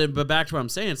 but back to what I'm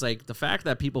saying, it's like the fact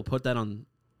that people put that on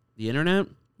the internet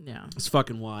yeah, is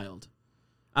fucking wild.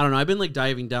 I don't know. I've been like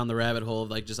diving down the rabbit hole of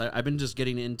like just I've been just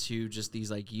getting into just these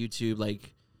like YouTube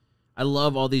like. I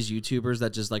love all these YouTubers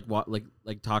that just like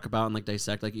talk about and like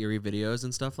dissect like eerie videos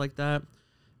and stuff like that.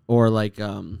 or like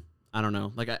I don't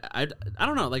know, like I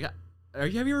don't know, like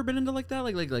have you ever been into like that,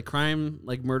 like crime,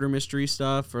 like murder mystery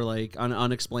stuff, or like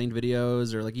unexplained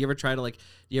videos, or like you ever try to like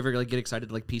you ever like get excited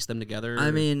to like piece them together?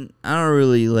 I mean, I don't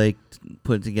really like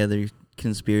put together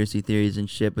conspiracy theories and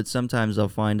shit, but sometimes I'll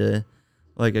find a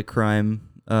crime,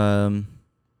 I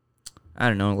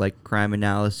don't know, like crime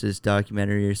analysis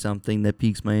documentary or something that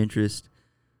piques my interest.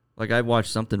 Like I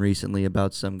watched something recently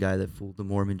about some guy that fooled the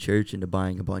Mormon church into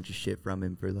buying a bunch of shit from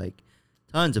him for like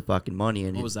tons of fucking money.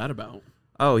 And what was that about?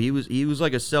 Oh, he was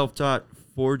like a self-taught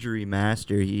forgery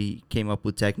master. He came up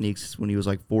with techniques when he was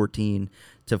like 14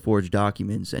 to forge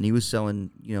documents, and he was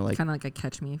selling, like kind of like a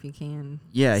Catch Me If You Can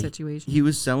situation. He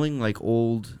was selling like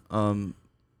old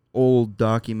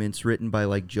documents written by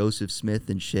like Joseph Smith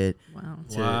and shit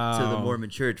to the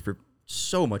Mormon church for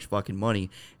so much fucking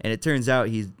money. And it turns out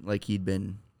he'd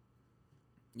been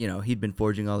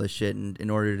forging all this shit, and in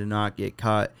order to not get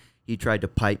caught, he tried to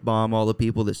pipe bomb all the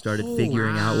people that started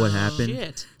figuring out what happened.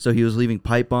 Shit. So he was leaving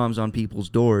pipe bombs on people's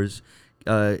doors.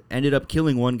 Ended up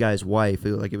killing one guy's wife.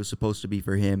 It was supposed to be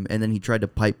for him. And then he tried to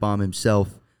pipe bomb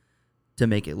himself to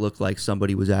make it look like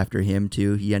somebody was after him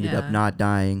too. He ended up not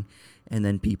dying. And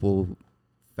then people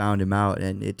found him out.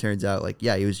 And it turns out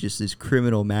he was just this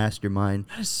criminal mastermind.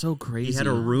 That is so crazy. He had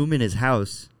a room in his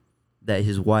house that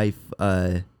his wife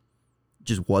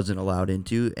just wasn't allowed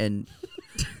into. And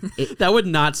that would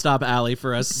not stop Allie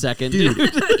for a second, dude.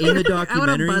 In the documentary, I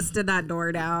would have busted that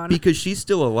door down because she's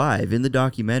still alive. In the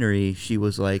documentary, she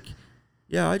was like,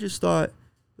 "Yeah, I just thought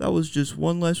that was just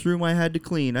one less room I had to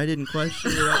clean. I didn't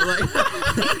question it."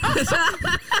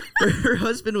 Her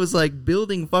husband was like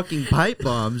building fucking pipe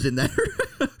bombs in that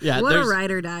room. Yeah, what a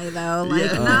ride or die though.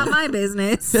 Not my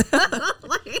business.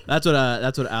 That's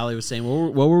what Allie was saying.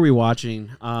 What were we watching?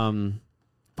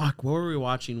 What were we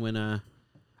watching when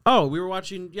Oh, we were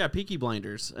watching, Peaky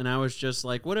Blinders, and I was just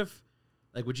like, what if,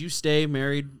 would you stay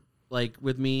married,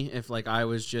 with me if, I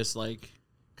was just,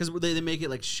 because they make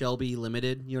it, Shelby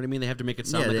Limited, you know what I mean? They have to make it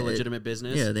sound like a legitimate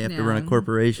business. Yeah, they have to run a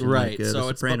corporation right. like So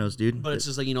The Sopranos, dude. But it's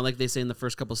just, like they say in the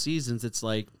first couple seasons, it's,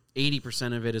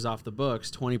 80% of it is off the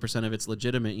books, 20% of it's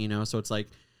legitimate, so it's,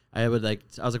 I was like,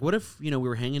 what if, we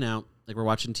were hanging out, we're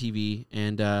watching TV,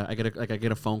 and I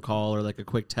get a phone call or, a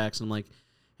quick text, and I'm like,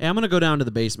 hey, I'm going to go down to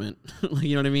the basement.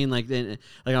 You know what I mean?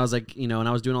 I was like, and I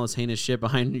was doing all this heinous shit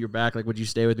behind your back. Would you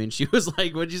stay with me? And she was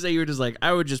like, what'd you say? You were just like,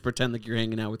 I would just pretend like you're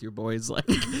hanging out with your boys. Don't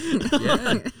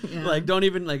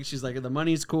even, she's like, the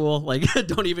money's cool.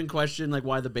 Don't even question,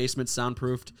 why the basement's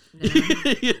soundproofed.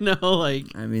 Yeah.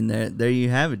 I mean, there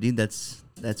you have it, dude. That's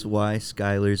why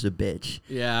Skylar's a bitch.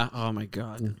 Yeah. Oh, my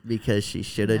God. Because she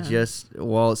should have just,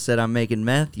 Walt said, I'm making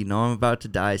meth. I'm about to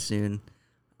die soon.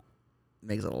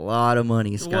 Makes a lot of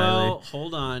money, Skylar. Well,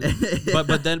 hold on,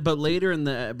 but later in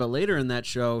that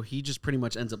show, he just pretty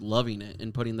much ends up loving it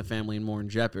and putting the family more in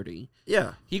jeopardy.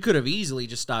 Yeah, he could have easily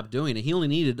just stopped doing it. He only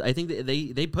needed, I think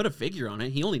they put a figure on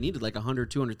it. He only needed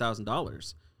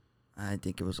 $100,000-$200,000. I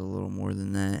think it was a little more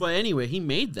than that. But anyway, he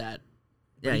made that.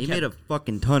 Yeah, he made a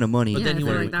fucking ton of money. But then he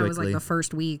went that was the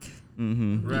first week.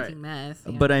 Mm-hmm. Making meth.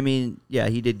 Yeah. But I mean,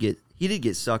 he did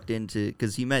get sucked into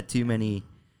because he met too many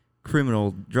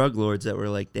criminal drug lords that were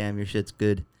like, damn, your shit's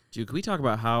good. Dude, can we talk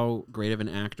about how great of an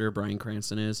actor Bryan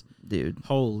Cranston is? Dude.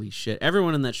 Holy shit.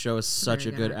 Everyone in that show is such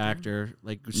a good actor.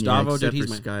 Gustavo, dude,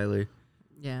 he's Skylar.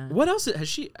 Yeah. What else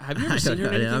have you ever seen her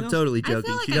in anything else? I'm totally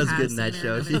joking. She does good in that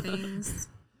show.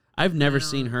 I've never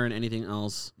seen her in anything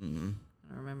else. Mm-hmm.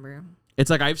 I don't remember. It's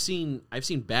I've seen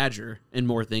Badger in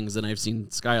more things than I've seen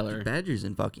Skylar. Badger's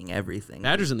in fucking everything.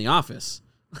 Badger's in The Office.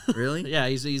 Really? Yeah,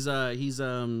 he's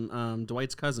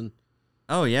Dwight's cousin.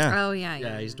 Oh yeah. Oh yeah.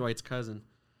 Yeah, he's Dwight's cousin.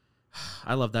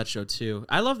 I love that show too.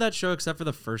 I love that show except for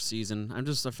the first season. I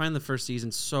find the first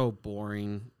season so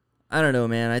boring. I don't know,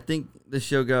 man. I think the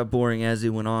show got boring as it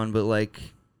went on, but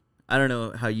I don't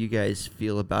know how you guys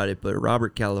feel about it, but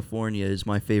Robert California is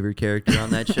my favorite character on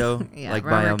that show, yeah,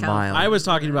 by a mile. I was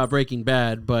talking about Breaking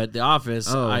Bad, but The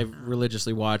Office, I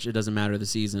religiously watch. It doesn't matter the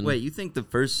season. Wait, you think the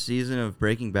first season of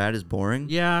Breaking Bad is boring?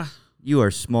 Yeah. You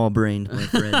are small-brained, my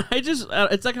friend.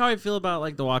 It's like how I feel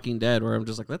about The Walking Dead, where I'm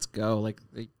just like, let's go.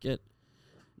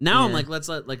 Now I'm like, let's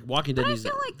let Walking Dead. But I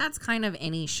feel like that's kind of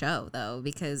any show though,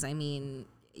 because I mean,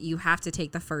 you have to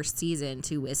take the first season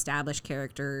to establish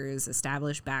characters,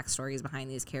 establish backstories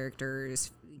behind these characters,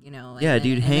 Yeah,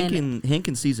 dude, Hank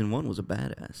in season 1 was a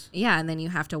badass. Yeah, and then you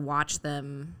have to watch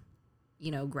them,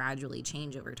 gradually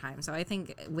change over time. So I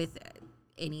think with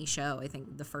any show, I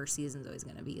think the first season's always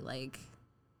going to be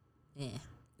eh.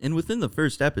 And within the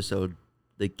first episode,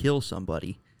 they kill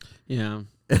somebody. Yeah.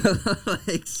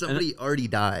 Like somebody already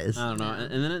dies. I don't know.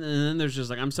 And then there's just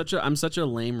like I'm such a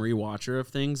lame rewatcher of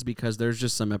things because there's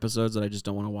just some episodes that I just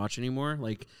don't want to watch anymore.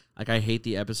 Like I hate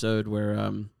the episode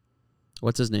where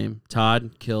what's his name?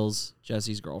 Todd kills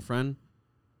Jesse's girlfriend.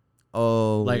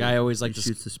 Oh, Like I always he like to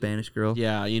shoots the Spanish girl.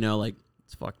 yeah, like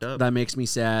It's fucked up. that makes me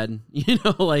sad.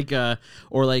 Like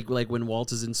or like when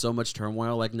Walt is in so much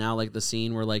turmoil, like now like the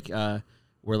scene where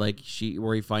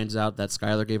where he finds out that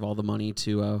Skylar gave all the money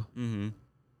to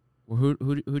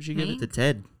who'd she give it To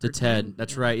Ted. to Ted.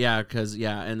 That's right. Yeah, because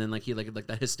and then like he like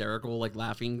that hysterical like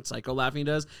laughing psycho laughing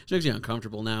does. It makes me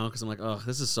uncomfortable now because I'm like, oh,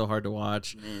 this is so hard to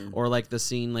watch. Man. Or like the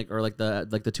scene or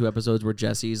the 2 episodes where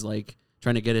Jesse's like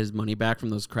trying to get his money back from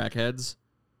those crackheads.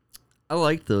 I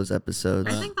liked those episodes.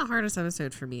 I think the hardest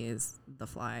episode for me is The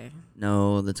Fly.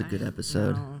 No, that's a good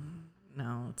episode.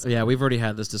 No. It's So yeah, we've already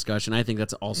had this discussion. I think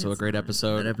that's also a It's great not.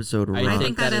 episode. That episode I rocked. I think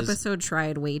think that that is- episode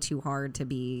tried way too hard to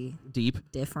be Deep,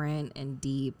 different and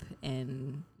deep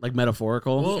and like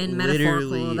metaphorical. Well, metaphorical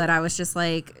literally- that I was just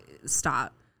like,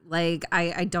 stop. Like,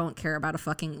 I don't care about a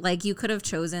fucking, like, you could have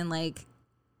chosen like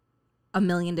a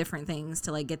million different things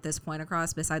to like get this point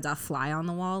across besides a fly on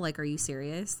the wall. Like, are you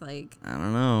serious? Like, I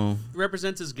don't know.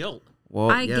 Represents his guilt.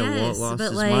 Walt, I Walt guess, lost but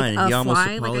his like mind. a He almost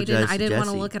fly, like apologized I didn't want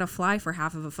to Jesse. look at a fly for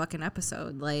half of a fucking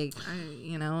episode. Like,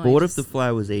 But what if the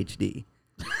fly was HD?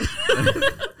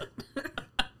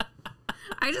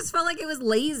 I just felt like it was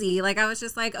lazy. Like I was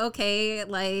just like, okay,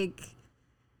 like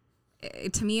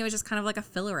to me it was just kind of like a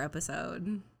filler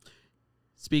episode.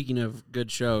 Speaking of good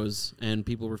shows and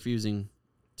people refusing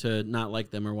to not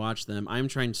like them or watch them, I'm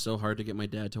trying so hard to get my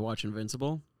dad to watch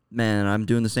Invincible. Man, I'm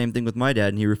doing the same thing with my dad,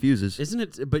 and he refuses. Isn't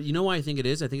it? But you know why I think it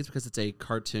is? I think it's because it's a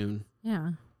cartoon.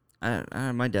 Yeah.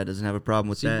 My dad doesn't have a problem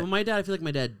with See, that. well, my dad, I feel like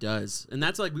my dad does, and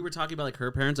that's like we were talking about like her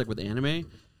parents, like with anime.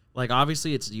 Like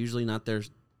obviously, it's usually not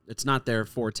it's not their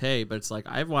forte, but it's like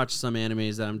I've watched some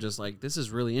animes that I'm just like, this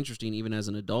is really interesting, even as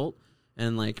an adult.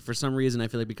 And like for some reason, I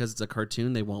feel like because it's a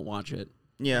cartoon, they won't watch it.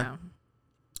 Yeah.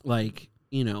 Like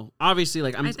obviously,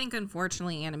 like I think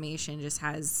unfortunately animation just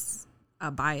has a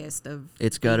bias of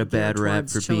It's got a being geared bad rap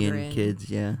towards for being children. kids,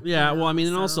 yeah. Yeah, well, I mean,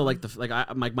 and also So-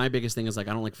 like my biggest thing is like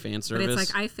I don't like fan But service.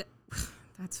 it's like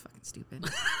that's fucking stupid.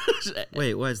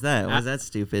 Wait, why is that? Why is that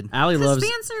stupid? Allie Because loves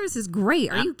fan service is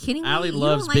great. Are you kidding me? Allie You don't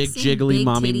loves like big seeing jiggly big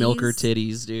mommy titties? milker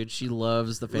titties, dude. She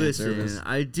loves the fan Listen, service.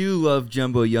 I do love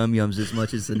Jumbo Yum Yums as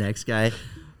much as the next guy,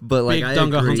 but like Big I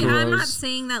Dunga agree. See, Hunker I'm not Rose.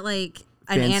 saying that like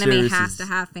an Fan anime service has is- to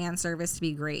have fan service to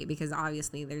be great because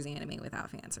obviously there's anime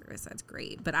without fan service. That's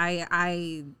great, but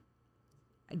I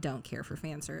don't care for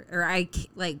fan service, or I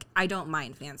don't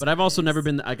mind fan service. But I've also never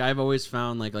been like I've always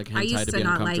found like hentai I used to to be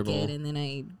not like uncomfortable. it, and then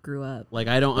I grew up, Like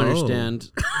I don't Oh.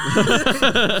 understand.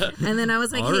 and then I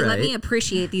was like, All hey, let me right.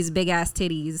 appreciate these big ass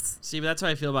titties. See, but that's how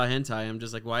I feel about hentai. I'm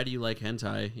just like, why do you like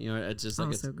hentai? It's just like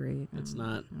Oh, so great. it's I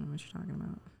not. don't know what you're talking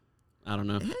about. I don't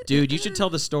know, dude. You should tell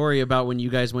the story about when you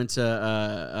guys went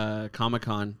to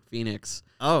Comic-Con Phoenix.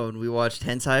 Oh, and we watched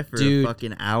hentai for Dude. a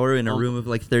fucking hour in a room of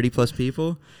like 30 plus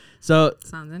people, So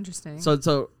Sounds interesting.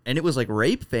 and it was like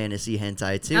rape fantasy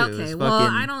hentai too. It was okay, well,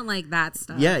 fucking- I don't like that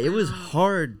stuff. Yeah, it was I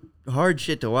don't- hard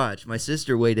shit to watch. My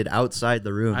sister waited outside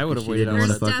the room. I would've 'cause she waited didn't wanna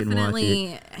There's outside. fucking watch it.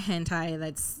 definitely hentai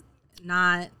that's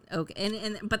not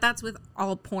okay, but that's with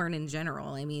all porn in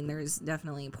general. I mean, there's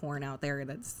definitely porn out there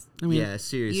that's I mean, Yeah, you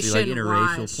seriously, like shouldn't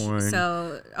interracial watch. porn.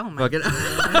 So, oh my Fucking-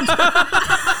 god,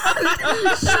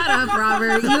 shut up,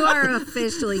 Robert. You are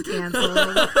officially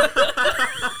canceled.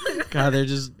 God, they're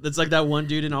just. It's like that one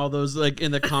dude in all those like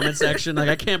in the comment section. Like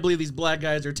I can't believe these black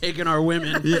guys are taking our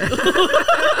women. Yeah.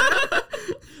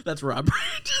 That's Robert.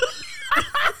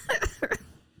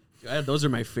 God, those are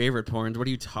my favorite porns. What are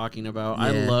you talking about?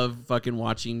 I Yeah. love fucking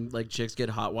watching like chicks get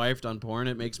hot wifed on porn.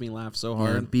 It makes me laugh so Yeah,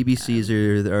 hard. BBCs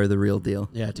are the real deal.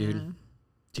 Yeah, dude.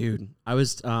 Dude, I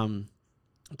was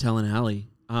telling Allie,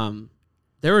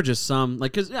 there were just some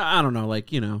like, cause yeah, I don't know,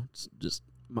 like it's just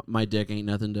my dick ain't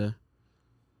nothing to,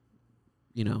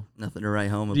 Nothing to write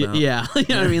home yeah, about. yeah. You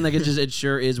know what I mean? Like it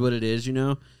sure is what it is,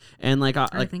 and like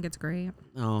I think it's great.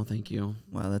 oh, thank you.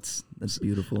 Wow, that's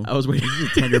beautiful. I was waiting. This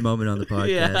is a tender moment on the podcast,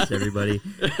 Yeah. everybody.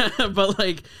 But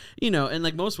like and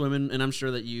like most women, and I'm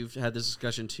sure that you've had this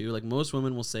discussion too, like most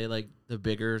women will say like the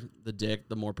bigger the dick,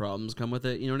 the more problems come with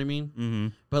it, you know what I mean? Mm-hmm.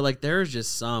 But like there's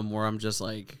just some where I'm just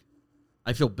like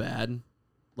I feel bad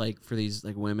like for these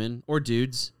like women or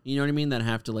dudes, you know what I mean, that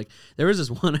have to like there was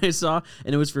this one I saw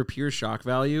and it was for pure shock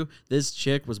value. This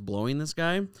chick was blowing this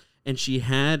guy and she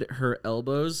had her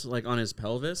elbows like on his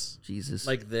pelvis Jesus.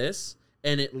 like this,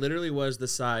 and it literally was the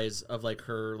size of like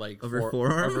her Of her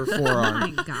forearm? of her forearm. Oh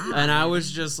my God. And I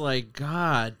was just like,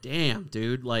 God damn,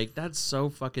 dude, like that's so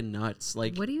fucking nuts.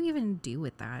 Like, What do you even do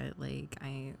with that? Like,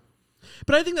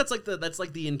 but I think that's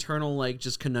like the internal like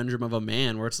just conundrum of a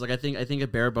man, where it's like I think a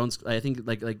bare bones. I think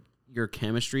like your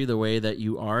chemistry, the way that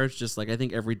you are, it's just like I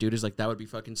think every dude is like that would be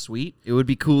fucking sweet. It would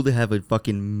be cool to have a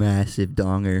fucking massive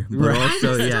donger, but Right.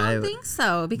 also, I yeah, don't think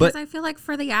so, because but- I feel like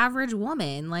for the average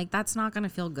woman, like that's not gonna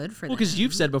feel good for Well, them. because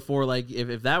you've said before, like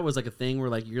if that was like a thing where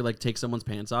like you're like take someone's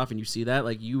pants off and you see that,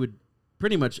 like you would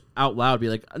pretty much out loud be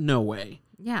like, no way.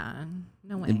 Yeah,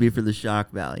 no way. it'd be for the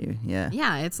shock value. Yeah.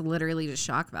 Yeah, it's literally just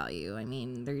shock value. I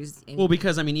mean, there's Well,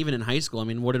 because I mean, even in high school, I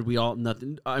mean, what did we all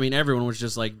nothing? I mean, everyone was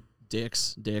just like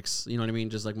dicks. You know what I mean?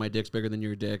 Just like my dick's bigger than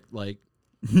your dick. Like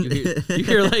you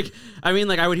hear like I mean,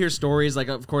 like I would hear stories like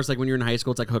of course like when you're in high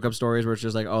school, it's like hookup stories where it's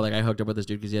just like oh like I hooked up with this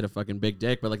dude because he had a fucking big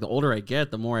dick. But like the older I get,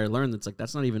 the more I learn that's like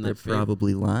that's not even They're that fake.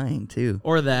 probably lying too.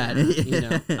 Or that you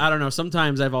know I don't know.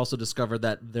 Sometimes I've also discovered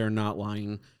that they're not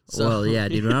lying. So Well, yeah,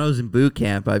 dude. When I was in boot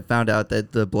camp, I found out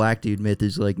that the black dude myth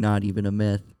is like not even a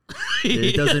myth.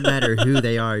 It doesn't matter who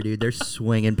they are, dude. They're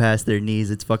swinging past their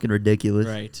knees. It's fucking ridiculous.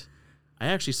 Right. I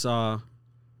actually saw.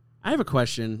 I have a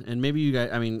question, and maybe you guys.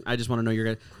 I mean, I just want to know your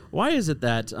guys. Why is it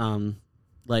that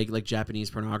like Japanese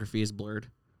pornography is blurred?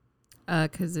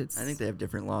 because it's I think they have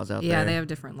different laws out there. yeah, they have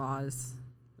different laws.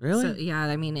 Really? So, yeah,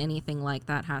 I mean anything like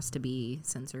that has to be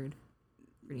censored.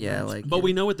 pretty Yeah, much. like but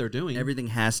we know what they're doing. everything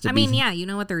has to I be mean, yeah, you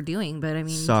know what they're doing, but I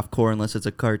mean, softcore unless it's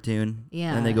a cartoon.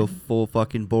 Yeah. And they go full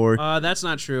fucking bore. That's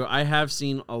not true. I have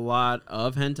seen a lot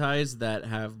of hentais that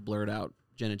have blurred out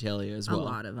genitalia as a well.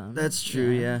 lot of them. That's true,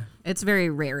 yeah. It's very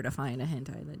rare to find a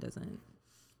hentai that doesn't.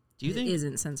 Do you think?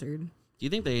 isn't censored? Do you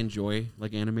think they enjoy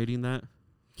like animating that?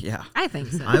 Yeah. I think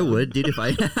so. I would, dude, if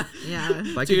I Yeah.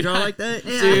 if I could Dude, draw like that.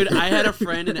 Yeah. Dude, I had a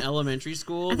friend in elementary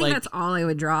school. I think like that's all I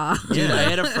would draw. Dude, I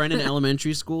had a friend in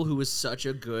elementary school who was such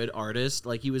a good artist.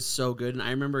 Like, he was so good. And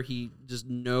I remember he just,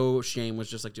 no shame, was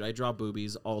just like, dude, I draw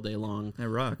boobies all day long. That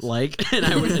rocks. Like, and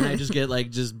I just get, like,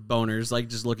 just boners, like,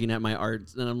 just looking at my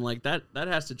art. And I'm like, that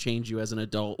has to change you as an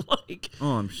adult. Like,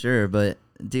 Oh, I'm sure, but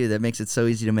dude, that makes it so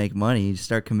easy to make money. You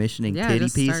start commissioning titty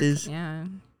just start- pieces. yeah.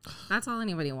 That's all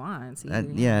anybody wants. That-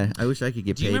 either. yeah, I wish I could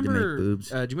get do you paid to remember, make boobs.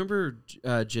 do you remember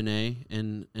Janae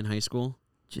in high school?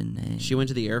 Janae. She went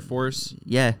to the Air Force.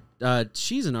 Yeah.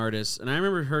 She's an artist, and I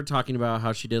remember her talking about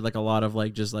how she did like a lot of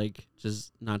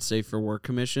just not safe for work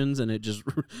commissions, and it just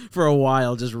for a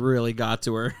while just really got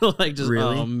to her. Like, just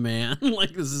Really? oh man,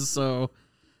 like this is so.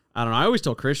 I don't know. I always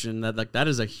tell Christian that like that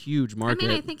is a huge market. I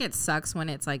mean, I think it sucks when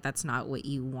it's like that's not what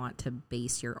you want to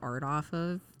base your art off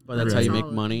of. but that's how Right. you That's make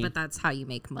all- money. But that's how you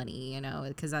make money, you know,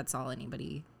 because that's all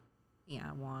anybody,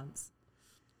 wants.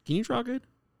 Can you draw good?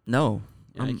 No.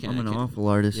 Yeah, I I'm, can't- I'm I an can't. awful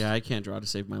artist. Yeah, I can't draw to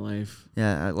save my life.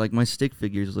 Yeah, like my stick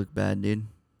figures look bad, dude.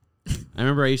 I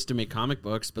remember I used to make comic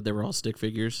books, but they were all stick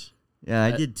figures. Yeah,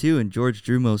 I Uh, did too, and George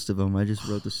drew most of them. I just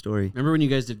wrote the story. Remember when you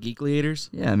guys did Geekliators?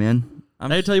 Yeah, man.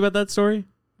 Did I tell you about that story?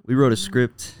 We wrote a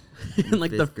script in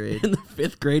like fifth grade. in the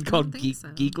fifth grade called think so.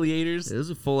 Geekliators. It was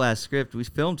a full ass script. We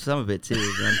filmed some of it too.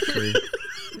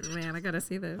 But Man, I gotta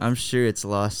see this. I'm sure it's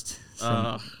lost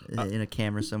Uh, in a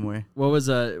camera somewhere. What's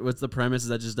the premise? Is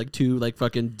that just like two like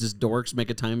fucking just dorks make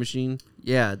a time machine?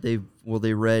 Yeah, they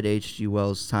read H.G.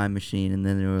 Wells' Time Machine, and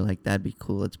then they were like, "That'd be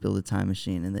cool. Let's build a time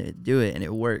machine," and they do it, and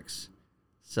it works.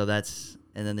 So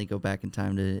and then they go back in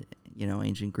time to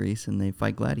ancient Greece, and they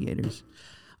fight gladiators.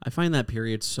 I find that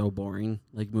period so boring.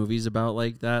 Like movies about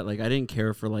like that. Like I didn't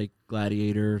care for like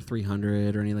Gladiator,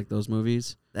 300, or any like those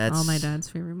movies. That's all my dad's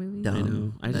favorite movies. dumb. I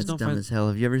know. I just That's don't dumb find- as hell.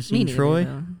 Have you ever Me seen neither, Troy?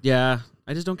 though. Yeah,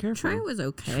 I just don't care for. Troy it. was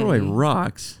okay. Troy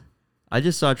rocks. I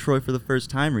just saw Troy for the first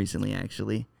time recently,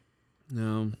 actually,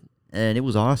 No. and it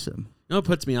was awesome. You know what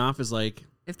puts me off is like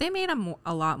If they made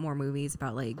a lot more movies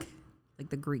about like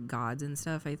the Greek gods and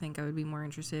stuff, I think I would be more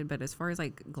interested. But as far as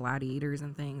like gladiators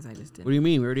and things, I just didn't. what do you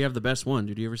mean? We already have the best one.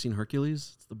 Dude, you ever seen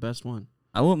Hercules? It's the best one.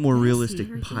 I want more Did I see realistic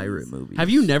Hercules? pirate movies. Have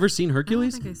you never seen I don't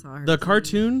Hercules? think I saw The Hercules.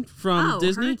 cartoon from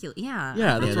Disney? Hercules. Yeah.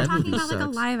 Yeah, I that's thought you were that talking movie about like a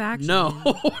sucks. live action.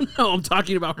 No, no, I'm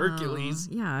talking about Oh, Hercules.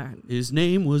 yeah. His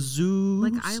name was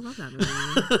Zeus. Like I love that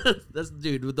movie. That's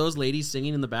dude with those ladies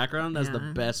singing in the background. That's the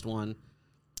Yeah. best one.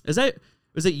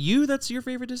 Is it you? That's your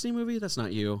favorite Disney movie? That's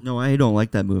not you. No, I don't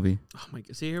like that movie. Oh my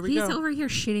god! See, here we He's go. over here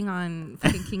shitting on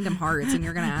fucking Kingdom Hearts, and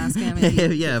you're gonna ask him. If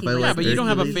he, Yeah, if he I likes Yeah, like but you don't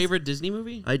have a Hercules. favorite Disney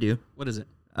movie. I do. What is it?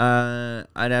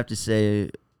 I'd have to say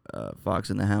Fox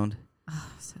and the Hound.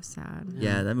 Oh, so sad.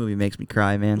 Yeah, that movie makes me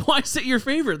cry, man. Why is it your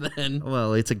favorite then?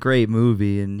 Well, it's a great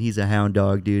movie, and he's a hound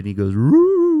dog, dude. And he goes,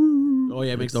 "Roo." Oh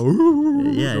yeah, it makes the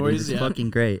Yeah, dude, noise. it's Yeah,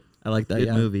 fucking great. I like that. Good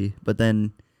Yeah. movie. But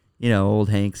then, old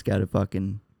Hank's got to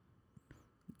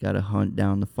hunt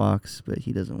down the fox, but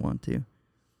he doesn't want to.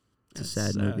 It's a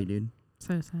sad movie, dude.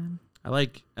 So sad. I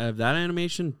like that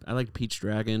animation. I like Peach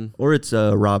Dragon. Or it's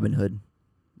Robin Hood.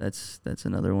 That's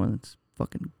another one that's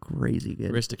fucking crazy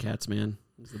good. Aristocats, man,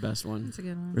 is the best one. That's a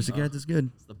good one. Aristocats is good.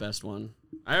 It's the best one.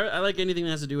 I like anything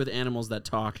that has to do with animals that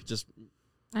talk. Just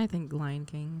I think Lion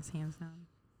King is hands down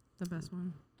the best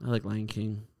one. I like Lion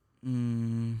King.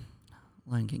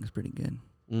 Lion King's pretty good.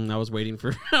 I was waiting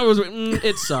for.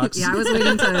 It sucks. Yeah, I was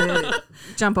waiting to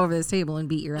jump over this table and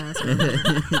beat your ass.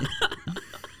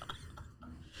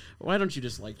 Why don't you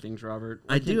just like things, Robert?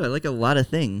 I do. I like a lot of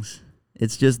things.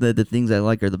 It's just that the things I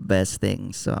like are the best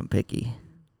things, so I'm picky.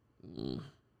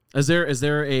 Is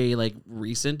there a like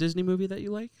recent Disney movie that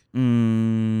you like? I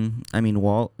mean,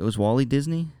 it was Wall-E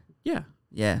Disney? Yeah,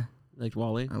 Yeah. like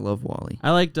Wall-E. I love Wall-E.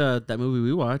 I liked that movie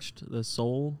we watched, The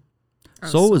Soul.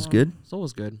 Soul was good. Soul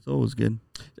was good. Soul was good.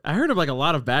 I heard of like a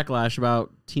lot of backlash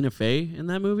about Tina Fey in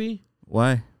that movie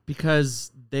Why?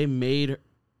 because they made.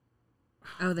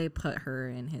 Oh, they put her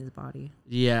in his body.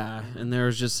 Yeah, and there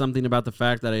was just something about the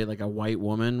fact that a white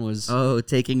woman was. Oh,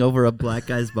 taking over a black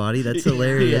guy's body? That's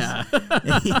hilarious.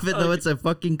 Yeah. Even though it's a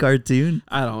fucking cartoon.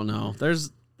 I don't know.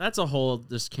 That's a whole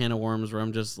just can of worms where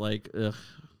I'm just like, ugh.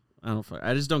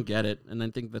 I just don't get it, and I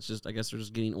think that's just. I guess they're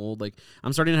just getting old. Like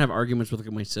I'm starting to have arguments with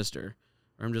my sister,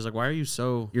 where I'm just like, why are you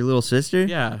so? Your little sister?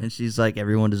 Yeah. And she's like,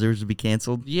 everyone deserves to be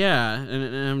canceled. Yeah,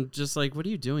 and I'm just like, what are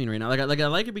you doing right now? Like I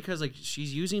like it because like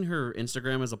she's using her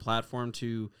Instagram as a platform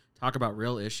to talk about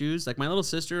real issues. Like my little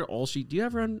sister, do you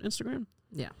have her on Instagram?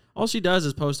 Yeah. All she does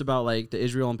is post about like the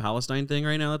Israel and Palestine thing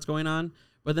right now that's going on.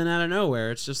 But then out of nowhere,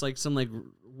 it's just like some like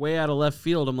way out of left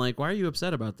field. I'm like, why are you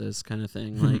upset about this kind of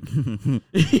thing? Like,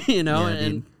 Yeah,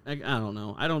 and like, I don't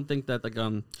know. I don't think that like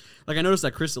I noticed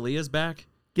that Chris D'Elia's back.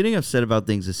 Getting upset about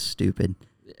things is stupid.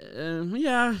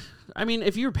 Yeah, I mean,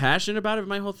 if you're passionate about it,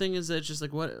 my whole thing is that it's just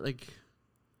like what like,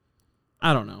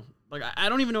 I don't know. Like I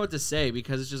don't even know what to say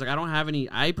because it's just like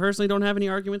I personally don't have any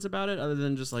arguments about it other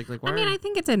than just like why I mean, I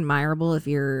think it's admirable if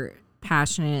you're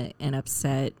passionate and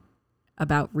upset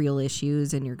about real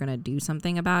issues and you're going to do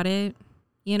something about it,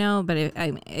 but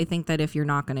I think that if you're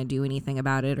not going to do anything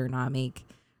about it or not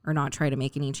try to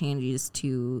make any changes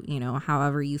to,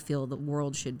 however you feel the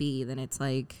world should be, then it's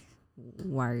like,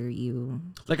 why are you?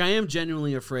 Like, I am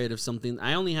genuinely afraid of something.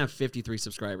 I only have 53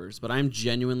 subscribers, but I'm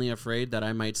genuinely afraid that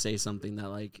I might say something that,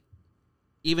 like,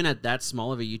 even at that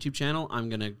small of a YouTube channel, I'm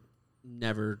going to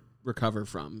never recover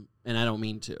from. And I don't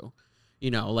mean to.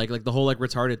 Like the whole like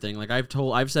retarded thing. Like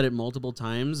I've said it multiple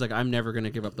times. Like I'm never gonna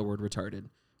give up the word retarded.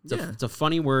 It's a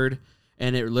funny word,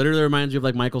 and it literally reminds me of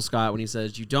like Michael Scott when he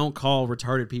says, "You don't call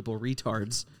retarded people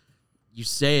retards. You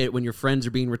say it when your friends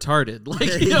are being retarded."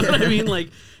 Like you know what I mean?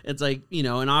 Like it's like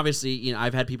and obviously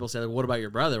I've had people say like, "What about your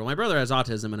brother?" Well, my brother has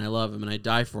autism, and I love him, and I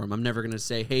die for him. I'm never gonna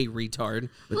say, "Hey, retard."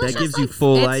 But that gives you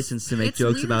full license to make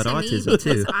jokes about autism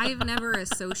too. I've never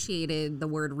associated the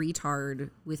word retard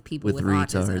with people with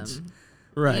retards. Autism.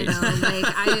 Right.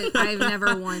 Like I've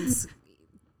never once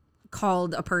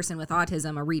called a person with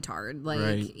autism a retard. Like,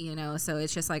 right. So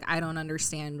it's just like I don't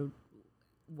understand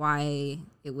why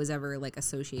it was ever like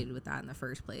associated with that in the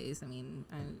first place. I mean,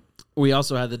 we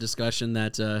also had the discussion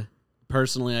that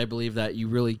personally I believe that you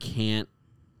really can't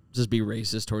just be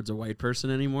racist towards a white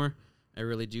person anymore. I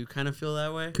really do kind of feel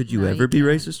that way. Could you ever be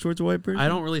racist towards a white person? I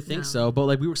don't really think so. But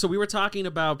like we were talking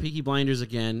about Peaky Blinders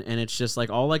again, and it's just like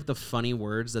all like the funny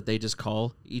words that they just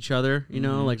call each other,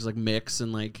 like just like mix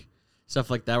and like stuff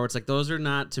like that. Where it's like those are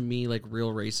not to me like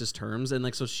real racist terms. And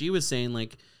like so she was saying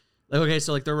like okay,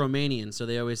 so like they're Romanian, so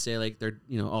they always say like they're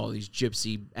these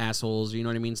gypsy assholes, you know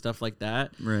what I mean, stuff like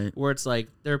that. Right. Where it's like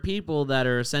they're people that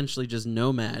are essentially just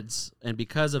nomads, and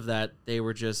because of that they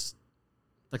were just.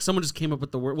 Like someone just came up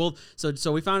with the word. Well,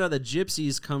 so we found out that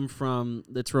gypsies come from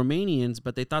it's Romanians,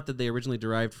 but they thought that they originally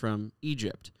derived from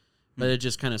Egypt, but it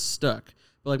just kind of stuck.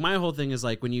 But like my whole thing is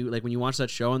like when you watch that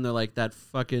show and they're like that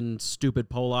fucking stupid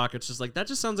Polak, it's just like that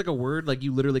just sounds like a word like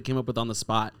you literally came up with on the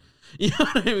spot. You know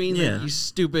what I mean? Yeah. Like, you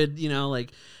stupid,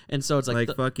 like, and so it's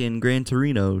like fucking Gran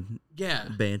Torino. Yeah.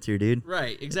 Banter, dude.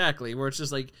 Right. Exactly. Where it's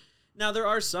just like. Now, there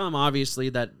are some, obviously,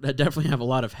 that definitely have a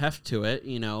lot of heft to it,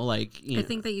 I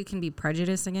think that you can be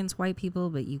prejudiced against white people,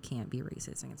 but you can't be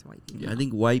racist against white people. Yeah. I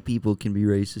think white people can be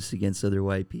racist against other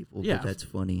white people, but that's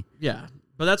funny. Yeah.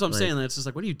 But that's what I'm saying. It's just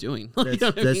like, what are you doing? That's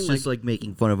just like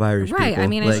making fun of Irish right. people. I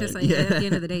mean, it's just like, at the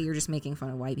end of the day, you're just making fun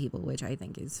of white people, which I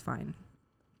think is fine.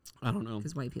 I don't know.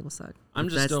 Because white people suck.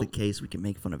 If that's the case, we can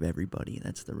make fun of everybody.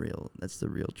 That's the real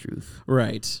truth.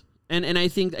 Right. And I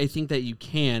think that you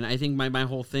can. I think my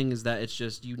whole thing is that it's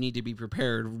just you need to be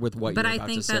prepared with what But you're I about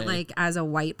to think say. that like as a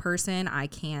white person, I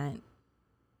can't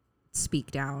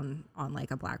speak down on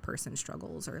like a black person's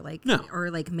struggles or like No. or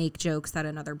like make jokes that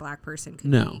another black person could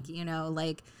No. make, you know,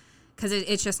 like because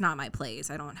it's just not my place.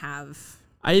 I don't have.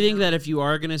 I think that if you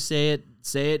are gonna say it.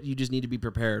 You just need to be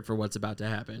prepared for what's about to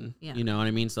happen. Yeah. You know what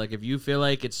I mean? So like if you feel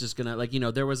like it's just gonna like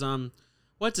there was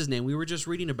what's his name? We were just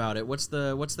reading about it. What's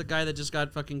the guy that just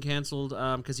got fucking canceled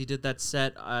because he did that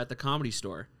set at the Comedy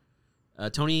Store?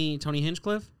 Tony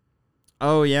Hinchcliffe.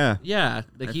 Oh yeah. Yeah,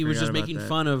 like I he was forgot just about making that.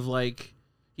 fun of like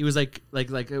he was like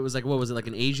it was like what was it like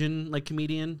an Asian like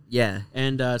comedian? Yeah.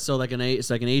 And so like an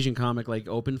Asian comic like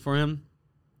opened for him.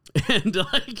 And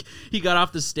like he got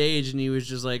off the stage and he was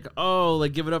just like, oh,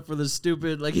 like give it up for the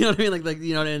stupid, like you know what I mean, like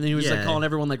and he was like Yeah. calling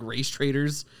everyone like race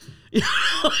traitors, you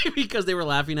know, like, because they were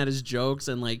laughing at his jokes.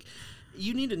 And like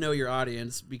you need to know your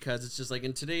audience because it's just like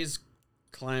in today's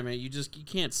climate, you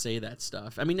can't say that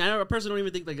stuff. I mean, I personally don't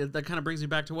even think like that kind of brings me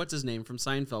back to what's his name from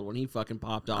Seinfeld when he fucking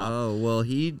popped off. Oh well,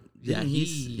 he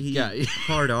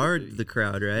hard R'd the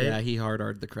crowd, right? Yeah, he hard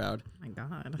R'd the crowd. Oh my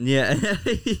God. Yeah.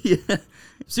 Yeah.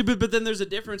 See, but then there's a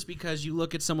difference because you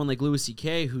look at someone like Louis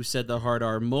C.K. who said the hard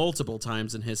R multiple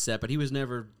times in his set, but he was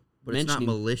never But it's not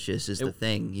mentioning. malicious is the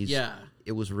thing. Yeah.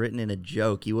 It was written in a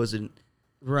joke. He wasn't.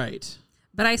 Right.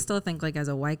 But I still think like as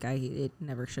a white guy, it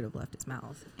never should have left his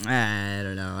mouth. I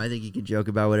don't know. I think you can joke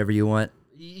about whatever you want.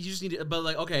 You just need to, but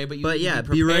like, okay, but you But need yeah, to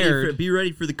be prepared. be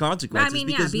ready for the consequences I mean,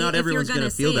 because not everyone's going to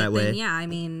feel that way. Then, yeah, I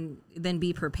mean, then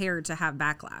be prepared to have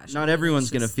backlash. Not I mean, everyone's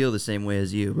it's going to just- feel the same way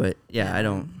as you, but yeah, I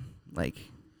don't like.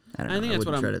 I don't I know. think I that's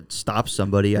what wouldn't try to stop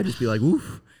somebody. I'd just be like,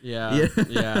 "Woof." Yeah, Yeah.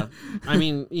 yeah. I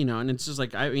mean, and it's just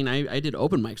like I did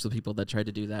open mics with people that tried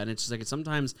to do that, and it's just like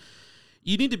sometimes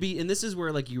you need to be, and this is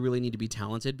where like you really need to be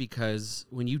talented because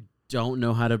when you don't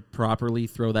know how to properly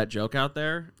throw that joke out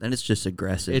there, Then it's just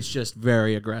aggressive. it's just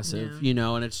very aggressive,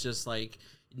 Yeah. and it's just like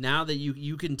now that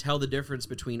you can tell the difference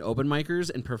between open micers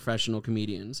and professional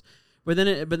comedians. But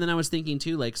then I was thinking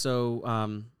too, like so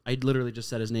I literally just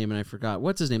said his name and I forgot.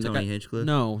 What's his name? Tony the guy, Hinchcliffe?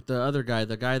 No, the other guy,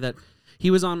 the guy that he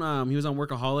was on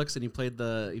Workaholics and he played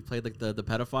like the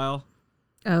pedophile.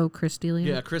 Oh, Chris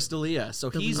D'Elia. Yeah, Chris D'Elia.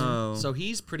 So Oh.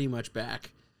 he's pretty much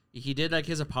back. He did like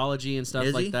his apology and stuff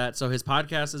Is like he? that. So his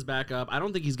podcast is back up. I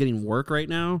don't think he's getting work right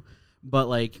now, but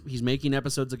like he's making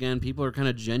episodes again. People are kind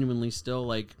of genuinely still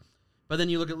like. But then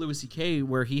you look at Louis C.K.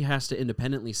 where he has to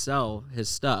independently sell his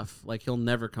stuff. Like he'll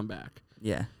never come back.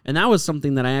 yeah. And that was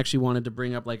something that I actually wanted to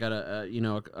bring up like at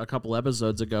a couple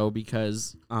episodes ago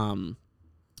because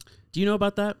do you know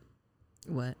about that?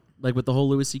 What? Like with the whole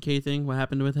Louis C.K. thing, what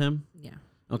happened with him? Yeah.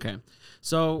 Okay,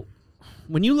 so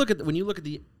when you look at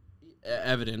the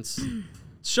evidence,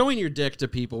 showing your dick to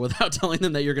people without telling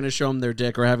them that you're going to show them their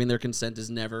dick or having their consent is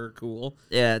never cool.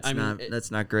 Yeah, I mean,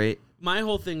 that's not great. My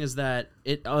whole thing is that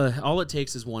all it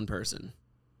takes is one person.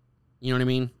 You know what I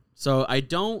mean? So I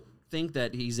don't think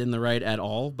that he's in the right at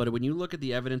all. But when you look at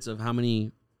the evidence of how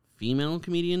many female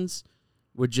comedians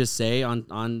would just say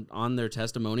on their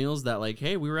testimonials that like,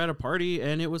 hey, we were at a party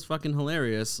and it was fucking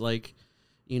hilarious, like,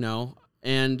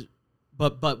 and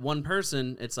but one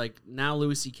person, it's like now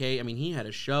Louis C.K. I mean, he had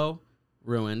a show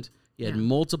ruined. He had Yeah.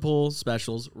 multiple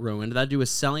specials ruined. That dude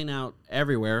was selling out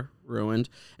everywhere, ruined,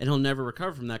 and he'll never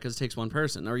recover from that because it takes one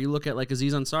person. Or you look at like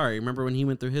Aziz Ansari. Remember when he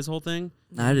went through his whole thing?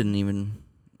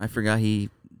 I forgot he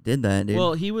did that, dude.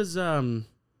 Well, he was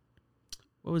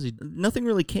what was he? Nothing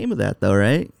really came of that though,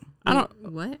 right? I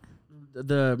don't. What?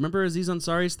 Remember Aziz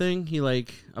Ansari's thing? He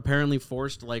like apparently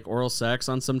forced like oral sex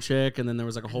on some chick, and then there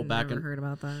was like a whole back Never and. heard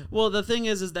about that. Well, the thing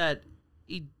is that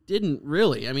he didn't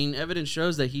really. I mean, evidence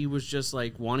shows that he was just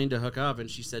like wanting to hook up, and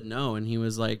she said no, and he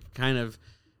was like kind of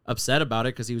upset about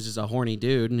it because he was just a horny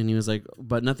dude, and he was like,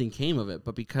 but nothing came of it.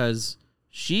 But because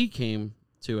she came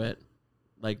to it,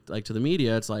 like to the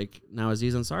media, it's like now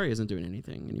Aziz Ansari isn't doing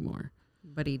anything anymore.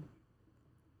 But he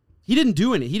He didn't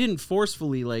do any. He didn't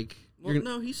forcefully like. Well,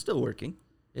 no, he's still working.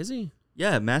 Is he?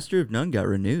 Yeah, Master of None got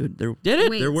renewed. Did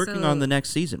it? Wait, They're working so- on the next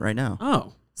season right now.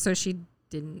 Oh. so she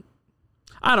didn't.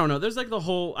 I don't know. There's like the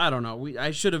whole. I don't know.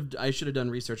 I should have done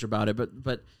research about it,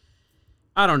 but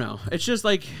I don't know. It's just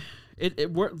like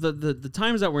the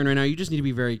times that we're in right now. You just need to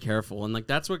be very careful, and like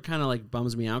that's what kind of like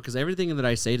bums me out because everything that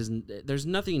I say doesn't. There's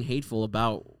nothing hateful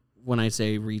about when I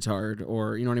say retard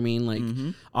or you know what I mean, like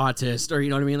autist or you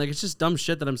know what I mean. Like it's just dumb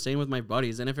shit that I'm saying with my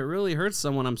buddies, and if it really hurts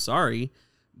someone, I'm sorry,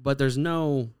 but there's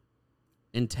no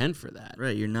intent for that.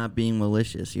 Right, you're not being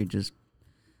malicious. You're just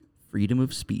freedom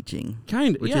of speeching.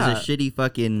 Kind of, Which yeah. is a shitty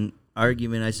fucking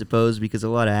argument, I suppose, because a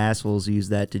lot of assholes use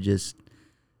that to just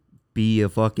be a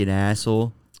fucking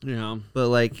asshole. Yeah. But,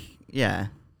 like, yeah.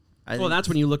 Well, that's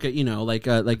when you look at,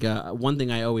 one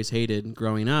thing I always hated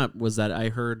growing up was that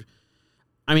I've heard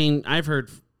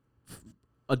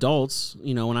adults,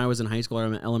 when I was in high school or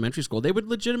elementary school, they would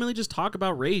legitimately just talk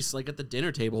about race, like at the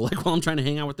dinner table, like while I'm trying to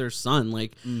hang out with their son,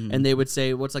 like, and they would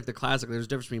say, what's like the classic, there's a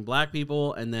difference between black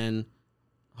people and then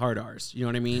hard R's, you know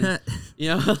what I mean?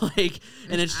 Like,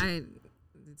 and that's stupid.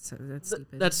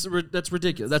 That's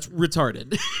ridiculous. That's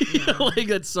retarded. Like,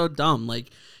 that's so dumb.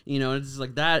 Like, it's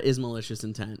like that is malicious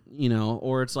intent,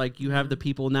 or it's like you have the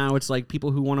people now, it's like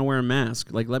people who want to wear a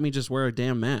mask. Like, let me just wear a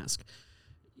damn mask.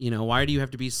 Why do you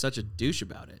have to be such a douche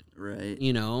about it? Right.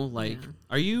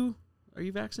 Are you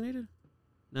vaccinated?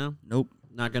 No? Nope.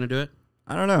 Not going to do it?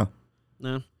 I don't know.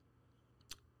 No.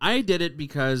 I did it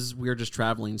because we were just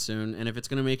traveling soon, and if it's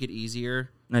going to make it easier,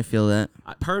 I feel that.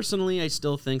 Personally, I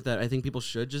still think people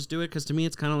should just do it, because to me,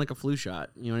 it's kind of like a flu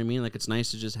shot. You know what I mean? Like, it's nice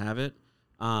to just have it.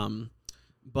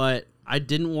 But I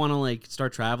didn't want to, like,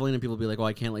 start traveling, and people be like, well,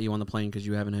 I can't let you on the plane because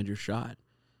you haven't had your shot.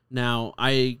 Now,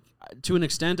 to an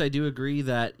extent, I do agree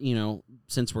that,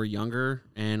 since we're younger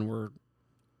and we're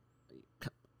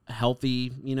healthy,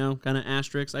 kind of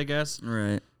asterisks, I guess.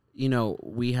 Right.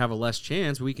 We have a less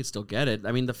chance, but we could still get it.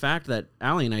 I mean, the fact that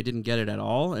Allie and I didn't get it at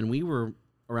all, and we were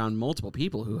around multiple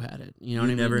people who had it. You know what I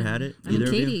mean? Never had it? I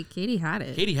mean, Katie had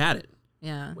it. Katie had it.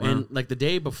 Yeah. And like the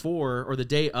day before or the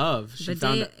day of,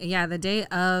 the day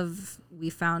of, we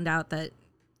found out that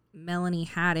Melanie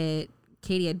had it.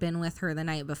 Katie had been with her the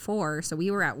night before, so we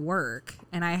were at work,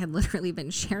 and I had literally been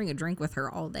sharing a drink with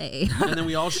her all day. And then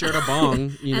we all shared a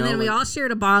bong. We all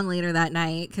shared a bong later that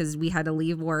night because we had to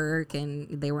leave work,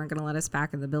 and they weren't going to let us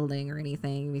back in the building or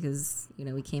anything because,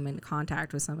 we came into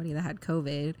contact with somebody that had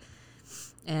COVID.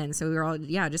 And so we were all,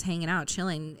 just hanging out,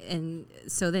 chilling. And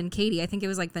so then Katie, I think it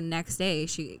was like the next day,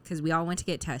 because we all went to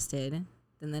get tested.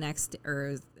 Then I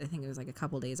think it was like a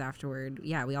couple days afterward,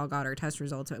 we all got our test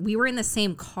results. We were in the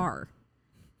same car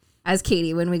as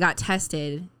Katie when we got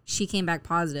tested. She came back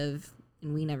positive,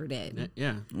 and we never did.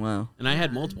 Yeah. Wow. And I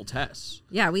had multiple tests.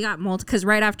 Yeah, we got multiple, because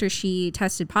right after she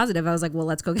tested positive, I was like, well,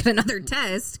 let's go get another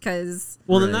test, because...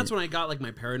 Well, then that's when I got, like, my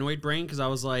paranoid brain, because I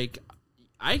was like,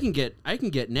 I can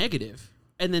get negative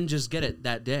and then just get it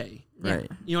that day. Right.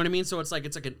 You know what I mean? So it's like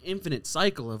an infinite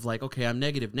cycle of like, okay, I'm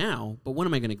negative now, but when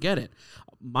am I going to get it?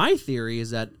 My theory is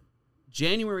that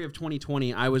January of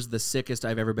 2020, I was the sickest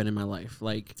I've ever been in my life.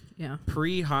 Like,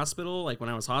 pre-hospital, like when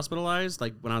I was hospitalized,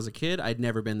 like when I was a kid, I'd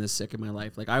never been this sick in my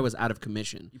life. Like, I was out of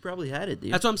commission. You probably had it,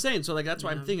 dude. That's what I'm saying. So, like, that's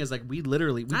why I'm thinking is like, we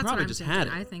probably just had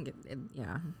it. I think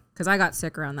because I got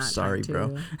sick around that Sorry, time, bro.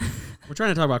 too. We're trying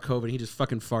to talk about COVID. He just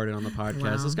fucking farted on the podcast.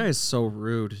 Wow. This guy is so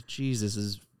rude. Jesus,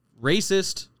 is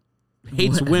racist,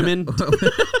 hates women.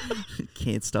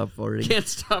 Can't stop farting. Can't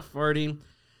stop farting.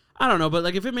 I don't know, but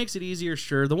like if it makes it easier,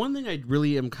 sure. The one thing I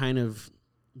really am kind of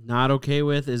not okay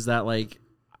with is that like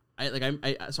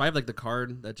so I have like the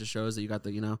card that just shows that you got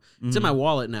the it's in my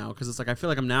wallet now because it's like I feel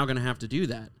like I'm now gonna have to do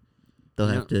that. They'll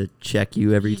have to check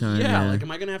you every time. Yeah, like am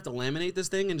I gonna have to laminate this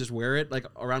thing and just wear it like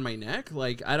around my neck?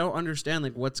 Like I don't understand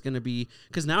like what's gonna be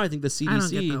because now I think the CDC. I don't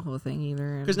get the whole thing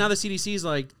either. Because now the CDC's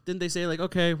like, didn't they say like,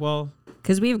 okay, well,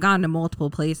 because we've gone to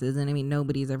multiple places and I mean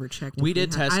nobody's ever checked. We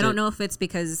did test. I don't know if it's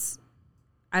because.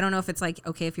 I don't know if it's like,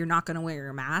 okay, if you're not going to wear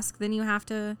your mask, then you have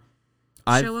to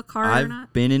show a card or not.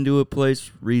 I've been into a place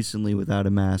recently without a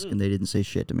mask, and they didn't say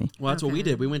shit to me. Well, that's what we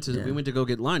did. We went to go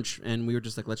get lunch, and we were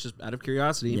just like, let's just out of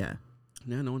curiosity. Yeah.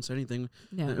 Yeah, no one said anything.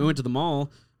 Yeah. We went to the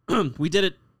mall. We did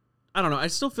it. I don't know. I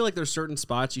still feel like there's certain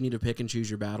spots you need to pick and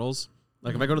choose your battles.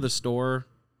 Like if I go to the store,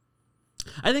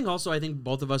 I think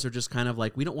both of us are just kind of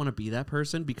like we don't want to be that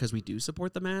person because we do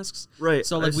support the masks. Right.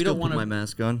 So like we don't want my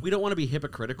mask on. We don't want to be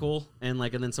hypocritical and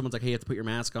like and then someone's like, hey, you have to put your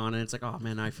mask on and it's like, oh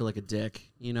man, I feel like a dick.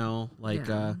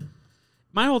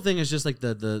 My whole thing is just like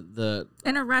the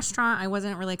in a restaurant, I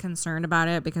wasn't really concerned about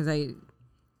it because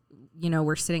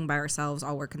we're sitting by ourselves.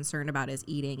 All we're concerned about is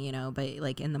eating, But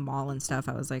like in the mall and stuff,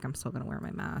 I was like, I'm still gonna wear my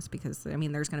mask because I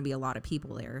mean, there's gonna be a lot of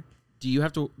people there. Do you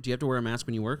have to wear a mask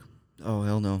when you work? Oh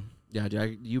hell no. Yeah,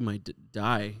 you might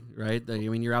die, right? I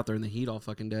mean, you're out there in the heat all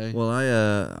fucking day.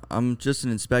 Well, I'm just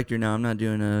an inspector now. I'm not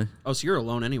doing a. Oh, so you're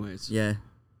alone, anyways. Yeah.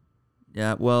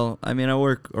 Yeah. Well, I mean, I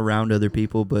work around other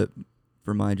people, but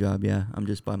for my job, yeah, I'm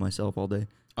just by myself all day.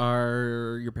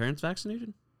 Are your parents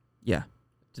vaccinated? Yeah.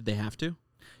 Did they have to?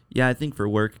 Yeah, I think for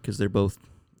work because they're both,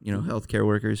 healthcare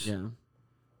workers. Yeah.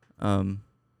 And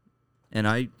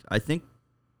I think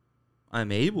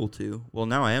I'm able to. Well,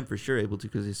 now I am for sure able to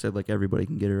because they said like everybody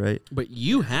can get it, right? But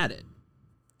you had it.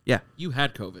 Yeah. You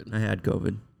had COVID. I had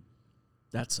COVID.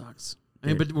 That sucks. I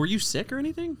mean, but were you sick or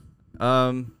anything?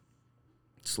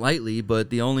 Slightly, but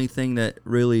the only thing that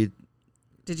really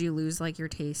Did you lose like your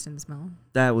taste and smell?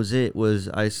 That was it. Was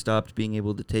I stopped being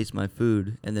able to taste my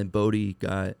food, and then Bodhi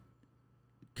got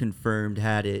confirmed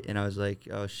had it, and I was like,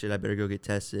 oh shit, I better go get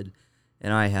tested,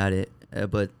 and I had it.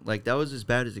 But like that was as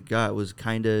bad as it got. It was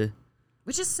kind of.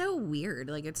 Which is so weird.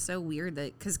 Like, it's so weird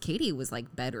that, because Katie was,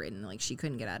 like, bedridden. Like, she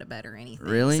couldn't get out of bed or anything.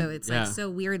 Really? So it's, like, so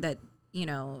weird that, you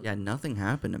know. Yeah, nothing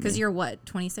happened to me. Because you're what,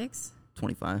 26?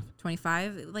 25.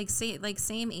 25? Like,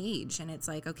 same age. And it's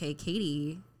like, okay,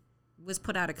 Katie was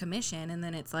put out of commission. And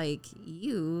then it's like,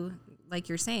 you, like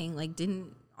you're saying, like,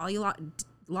 all you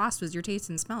lost was your taste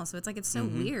and smell. So it's like, it's so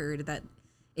weird that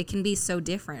it can be so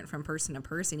different from person to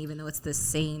person, even though it's the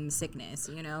same sickness,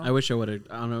 you know? I wish I would have,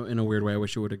 I don't know, in a weird way, I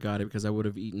wish I would have got it because I would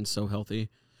have eaten so healthy.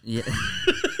 Yeah.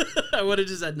 I would have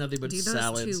just had nothing but Dude, those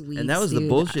salads. 2 weeks, And that was the dude.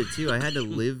 bullshit too. I had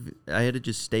to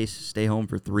just stay home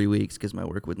for 3 weeks because my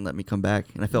work wouldn't let me come back,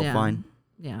 and I felt fine.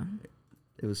 Yeah.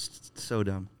 It was so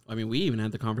dumb. I mean, we even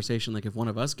had the conversation, like, if one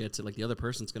of us gets it, like, the other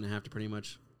person's going to have to pretty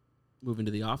much move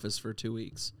into the office for 2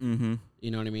 weeks. Mm-hmm.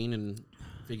 You know what I mean? And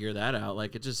figure that out.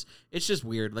 Like, it's just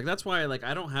weird. Like, that's why, like,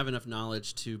 I don't have enough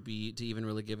knowledge to even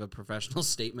really give a professional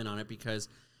statement on it because,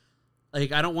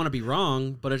 like, I don't want to be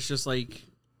wrong, but it's just like,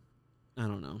 I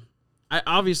don't know. I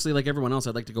obviously, like everyone else,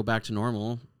 I'd like to go back to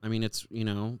normal. I mean, it's, you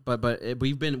know,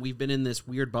 we've been in this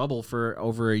weird bubble for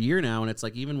over a year now, and it's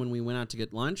like even when we went out to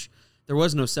get lunch, there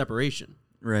was no separation.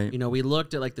 Right. You know, we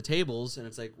looked at like the tables, and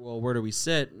it's like, well, where do we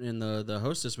sit? And the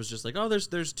hostess was just like, oh,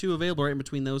 there's two available right in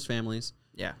between those families.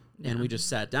 Yeah. And we just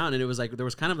sat down, and it was like there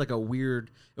was kind of like a weird.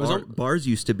 It was Bars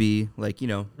used to be like, you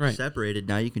know, Right. separated.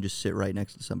 Now you can just sit right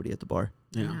next to somebody at the bar.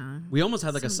 Yeah. We almost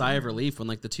had like a So sigh of weird. relief when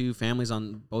like the two families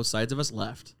on both sides of us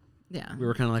left. Yeah. We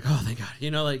were kind of like, oh, thank God.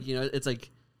 You know, like, you know, it's like,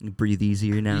 You breathe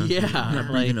easier now. Yeah, Not like-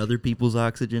 breathing other people's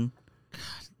oxygen.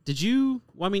 did you?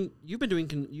 Well, I mean, you've been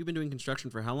doing construction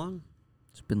for how long?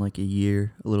 It's been like a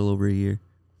year, a little over a year.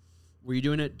 Were you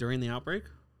doing it during the outbreak?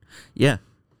 Yeah.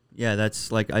 Yeah,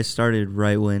 that's like I started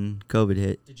right when COVID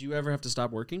hit. Did you ever have to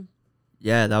stop working?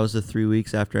 Yeah, that was the 3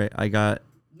 weeks after I got.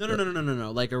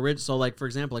 No. Like so, like for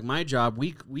example, like my job,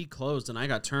 we closed and I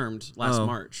got termed last Oh.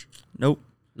 March. Nope.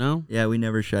 No. Yeah, we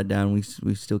never shut down.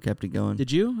 We still kept it going.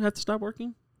 Did you have to stop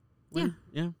working? When?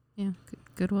 Yeah. Yeah.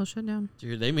 Goodwill shut down.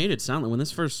 Dude, they made it sound like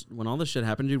when all this shit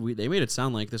happened, dude, they made it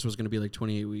sound like this was going to be like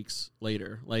 28 weeks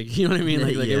later. Like, you know what I mean?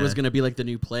 Like it Yeah. was going to be like the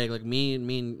new plague. Like me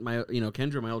and my, you know,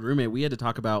 Kendra, my old roommate, we had to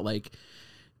talk about like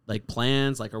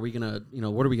plans. Like, are we going to, you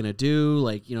know, what are we going to do?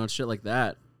 Like, you know, shit like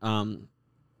that.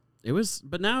 It was,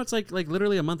 but now it's like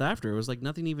literally a month after. It was like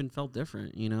nothing even felt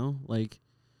different, you know? Like,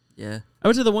 Yeah. I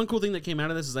would say the one cool thing that came out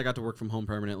of this is I got to work from home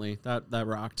permanently. That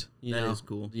rocked. You That know? is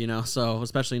cool. You know, so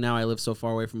especially now I live so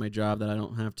far away from my job that I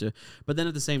don't have to. But then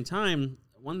at the same time,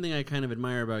 one thing I kind of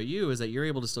admire about you is that you're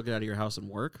able to still get out of your house and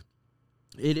work.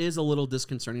 It is a little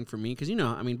disconcerting for me because, you know,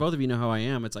 I mean, both of you know how I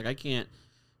am. It's like I can't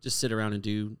just sit around and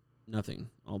do nothing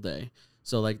all day.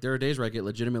 So, like, there are days where I get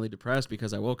legitimately depressed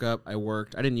because I woke up, I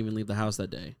worked, I didn't even leave the house that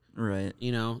day. Right.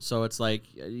 You know, so it's like,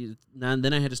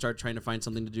 then I had to start trying to find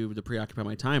something to do to preoccupy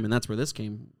my time, and that's where this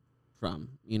came from,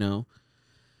 you know.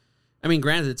 I mean,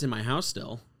 granted, it's in my house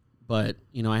still, but,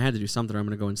 you know, I had to do something or I'm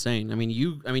going to go insane. I mean,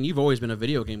 you've always been a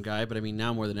video game guy, but I mean,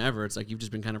 now more than ever, it's like you've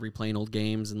just been kind of replaying old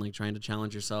games and, like, trying to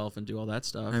challenge yourself and do all that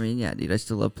stuff. I mean, yeah, dude, I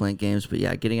still love playing games, but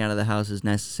yeah, getting out of the house is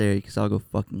necessary because I'll go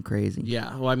fucking crazy.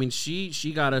 Yeah, well, I mean, she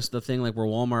got us the thing, like, where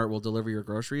Walmart will deliver your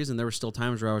groceries, and there were still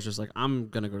times where I was just like, I'm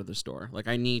going to go to the store. Like,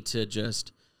 I need to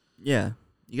just... Yeah.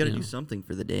 You got to Yeah. do something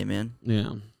for the day, man.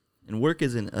 Yeah. And work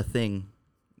isn't a thing.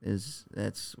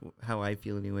 That's how I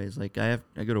feel anyways. Like I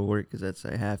go to work because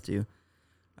I have to.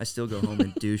 I still go home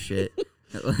and do shit.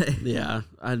 Yeah.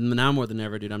 Now more than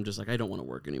ever, dude, I'm just like, I don't want to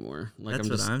work anymore. Like, That's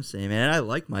I'm just... what I'm saying, man. I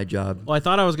like my job. Well, I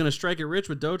thought I was going to strike it rich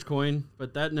with Dogecoin,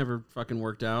 but that never fucking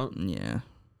worked out. Yeah.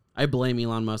 I blame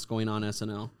Elon Musk going on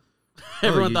SNL.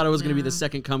 Everyone you- thought it was going to be the Yeah.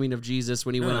 second coming of Jesus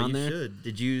when he went on you there. should.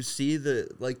 Did you see the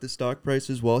stock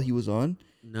prices while he was on?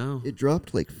 No. It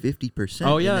dropped like 50%.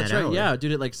 Oh, yeah, in that's that right. hour. Yeah,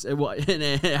 dude, well,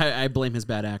 I blame his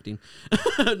bad acting.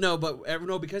 No,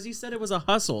 because he said it was a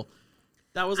hustle.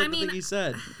 That was like I the mean, thing he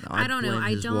said. No, I don't know. blame I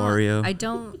his Wario.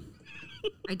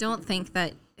 don't think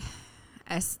that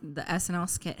the SNL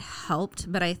skit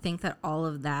helped, but I think that all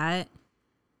of that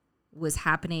was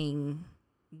happening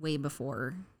way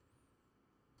before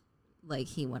like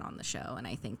he went on the show, and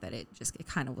I think that it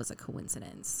kind of was a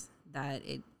coincidence that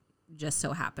it just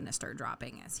so happened to start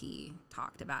dropping as he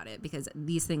talked about it, because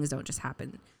these things don't just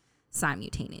happen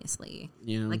simultaneously,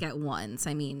 Yeah. like at once.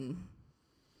 I mean,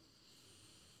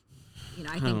 you know,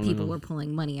 I I think don't people know. were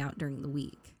pulling money out during the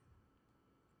week.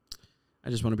 I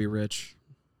just want to be rich.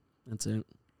 That's it.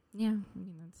 Yeah, I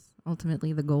mean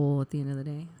ultimately the goal at the end of the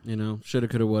day. You know, shoulda,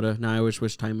 coulda, woulda. Now I wish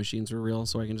time machines were real,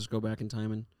 so I can just go back in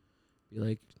time and be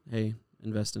like, hey,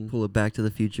 invest in. Pull it Back to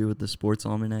the Future with the sports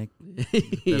almanac.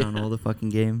 Yeah. Bet on all the fucking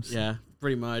games. Yeah,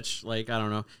 pretty much. Like, I don't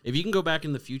know. If you can go back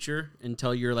in the future and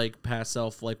tell your like past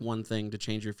self like one thing to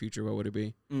change your future, what would it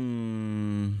be?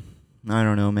 I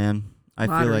don't know, man. I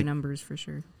Lottery feel like numbers for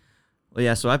sure. Well,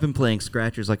 yeah, so I've been playing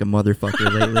Scratchers like a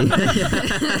motherfucker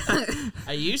lately.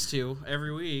 I used to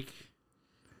every week.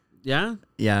 Yeah.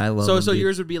 Yeah, I love So them, dude.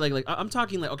 yours would be like I'm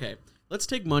talking like, okay, let's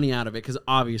take money out of it because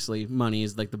obviously money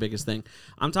is like the biggest thing.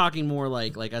 I'm talking more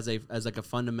like as like a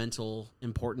fundamental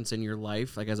importance in your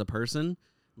life, like as a person.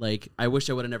 Like I wish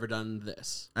I would have never done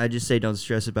this. I just say don't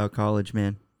stress about college,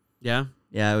 man. Yeah.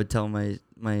 Yeah, I would tell my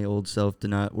old self to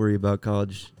not worry about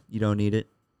college. You don't need it.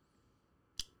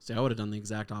 See, I would have done the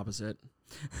exact opposite.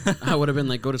 I would have been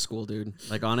like, go to school, dude.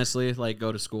 Like honestly, like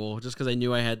go to school. Just because I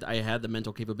knew I had the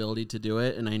mental capability to do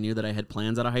it, and I knew that I had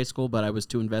plans out of high school, but I was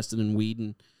too invested in weed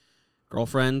and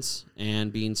girlfriends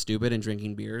and being stupid and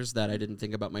drinking beers that I didn't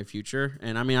think about my future.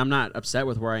 And I mean, I'm not upset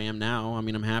with where I am now. I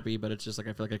mean, I'm happy, but it's just like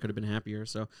I feel like I could have been happier.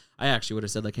 So I actually would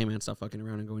have said like, hey man, stop fucking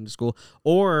around and go into school,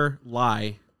 or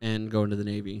lie and go into the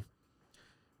Navy.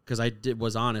 Because I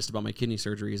was honest about my kidney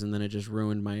surgeries, and then it just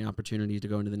ruined my opportunity to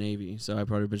go into the Navy. So I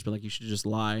probably just been like, you should just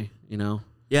lie, you know?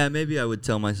 Yeah, maybe I would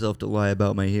tell myself to lie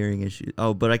about my hearing issue.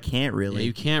 Oh, but I can't Yeah, really.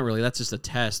 you can't really. That's just a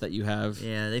test that you have.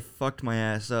 Yeah, they fucked my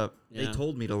ass up. Yeah. They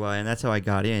told me to lie, and that's how I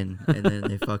got in. And then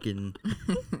they fucking,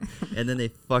 and then they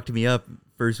fucked me up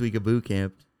first week of boot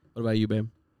camp. What about you, babe?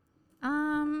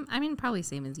 I mean, probably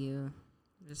same as you.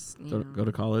 Just Go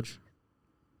to college?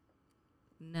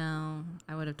 No,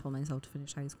 I would have told myself to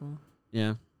finish high school.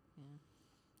 Yeah.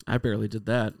 I barely did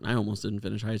that. I almost didn't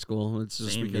finish high school. It's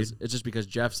just Same, because dude. it's just because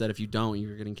Jeff said if you don't,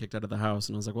 you're getting kicked out of the house.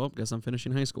 And I was like, well, guess I'm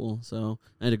finishing high school. So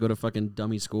I had to go to fucking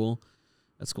dummy school.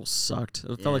 That school sucked. It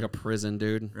Yeah. felt like a prison,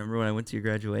 dude. Remember when I went to your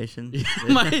graduation?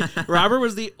 Robert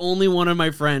was the only one of my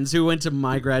friends who went to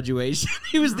my graduation.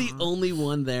 He was the only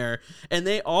one there, and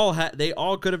they all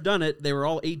could have done it. They were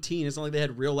all 18. It's not like they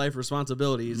had real life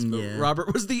responsibilities. But Yeah.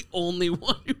 Robert was the only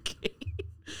one who came.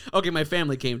 Okay, my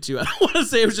family came too. I don't want to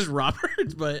say it was just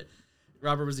Robert, but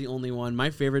Robert was the only one.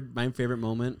 My favorite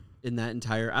moment in that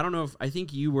entire. I don't know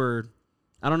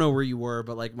where you were,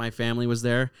 but like my family was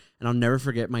there, and I'll never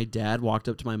forget. My dad walked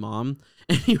up to my mom,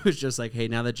 and he was just like, "Hey,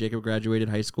 now that Jacob graduated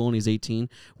high school and he's 18,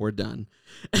 we're done."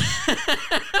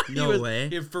 No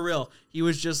way. For real. He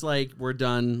was just like, "We're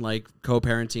done. Like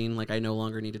co-parenting. Like I no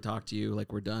longer need to talk to you.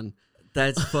 Like we're done."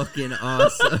 That's fucking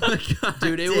awesome. God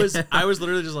Dude, it damn. was. I was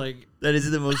literally just like, That is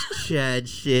the most Chad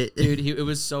shit. dude. It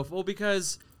was so full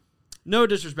because, no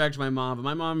disrespect to my mom, but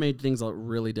my mom made things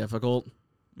really difficult.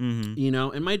 Mm-hmm. You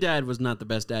know, and my dad was not the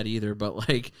best dad either, but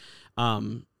like,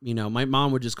 you know, my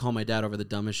mom would just call my dad over the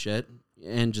dumbest shit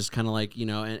and just kind of like, you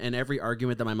know, and every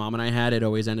argument that my mom and I had, it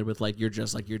always ended with like, you're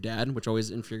just like your dad, which always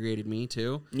infuriated me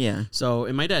too. Yeah. So,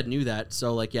 and my dad knew that.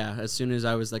 So like, yeah, as soon as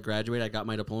I was like graduate, I got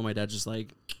my diploma. My dad's just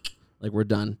like we're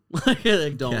done. Like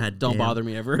don't God don't damn. bother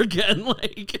me ever again.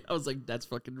 Like I was like, that's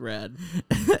fucking rad.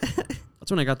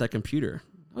 That's when I got that computer.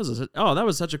 That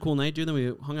was such a cool night, dude. Then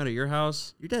we hung out at your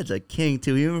house. Your dad's a king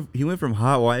too. He went from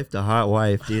hot wife to hot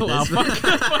wife, dude. Wow, That's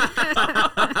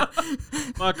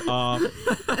fuck off.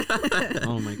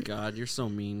 Oh my god, you're so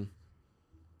mean.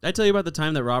 Did I tell you about the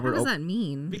time that Robert? What does that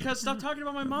mean? Because stop talking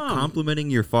about my mom. complimenting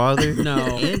your father.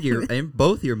 No. and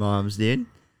both your moms, dude.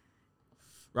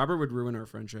 Robert would ruin our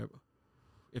friendship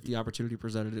if the opportunity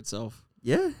presented itself.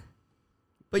 Yeah.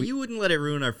 But you wouldn't let it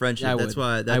ruin our friendship. Yeah, I That's would.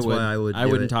 why. That's why I would. I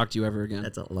do wouldn't it. talk to you ever again.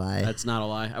 That's a lie. That's not a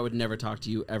lie. I would never talk to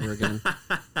you ever again.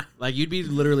 Like you'd be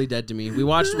literally dead to me. We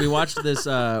watched this.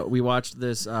 What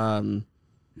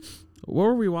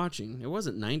were we watching? It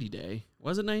wasn't 90 Day.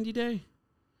 Was it 90 Day?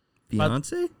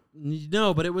 Beyonce.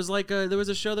 No, but it was like there was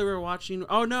a show that we were watching.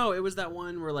 Oh no, it was that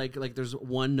one where like there's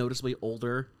one noticeably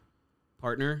older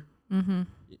partner. Mm-hmm.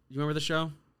 You remember the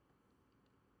show?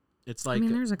 It's like I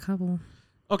mean, there's a couple.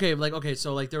 okay,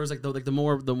 so like there was like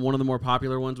the one of the more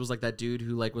popular ones was like that dude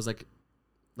who like was like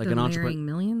The an entrepreneur. Marrying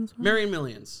Millions one? Marrying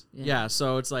Millions. Yeah. Yeah.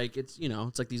 So it's like it's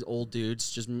like these old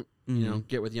dudes just you know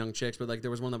get with young chicks, but like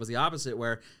there was one that was the opposite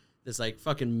where this like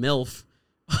fucking MILF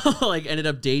like ended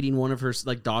up dating one of her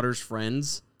like daughter's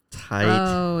friends. Tight.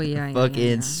 Oh yeah.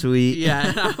 Fucking sweet. Yeah,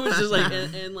 and I was just like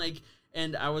and like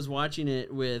And I was watching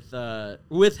it with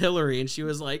Hillary, and she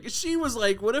was like,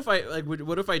 what if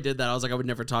I did that? I was like, I would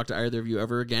never talk to either of you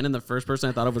ever again. And the first person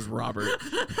I thought of was Robert,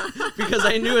 because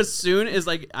I knew as soon as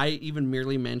like I even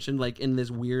merely mentioned like in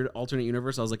this weird alternate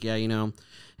universe, I was like, yeah, you know,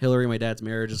 Hillary, my dad's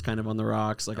marriage is kind of on the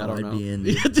rocks. Like I don't know. Be in,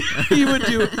 He would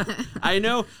do. I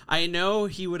know.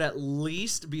 He would at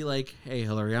least be like, hey,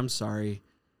 Hillary, I'm sorry.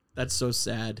 That's so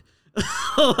sad.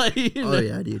 Like, you know? Oh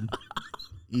yeah, dude.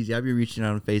 Easy. I'd be reaching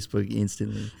out on Facebook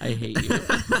instantly. I hate you.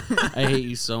 I hate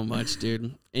you so much,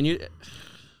 dude. And it's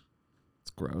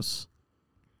gross.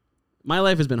 My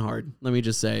life has been hard. Let me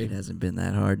just say. It hasn't been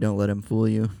that hard. Don't let him fool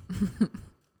you.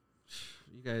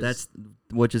 You guys. That's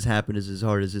what just happened. Is as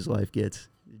hard as his life gets.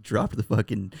 Drop the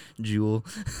fucking jewel.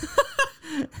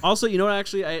 Also, you know what?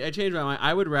 Actually, I changed my mind.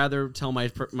 I would rather tell my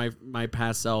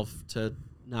past self to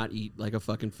not eat like a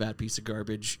fucking fat piece of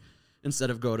garbage instead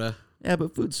of go to. Yeah,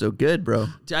 but food's so good, bro.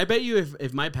 I bet you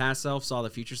if my past self saw the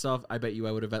future self, I bet you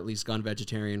I would have at least gone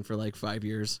vegetarian for like 5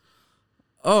 years.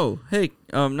 Oh, hey,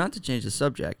 not to change the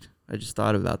subject. I just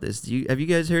thought about this. Have you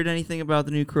guys heard anything about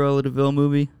the new Cruella de Vil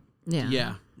movie? Yeah.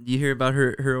 Yeah. Do you hear about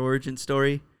her origin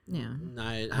story? Yeah.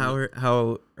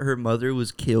 How her mother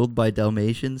was killed by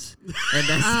Dalmatians, and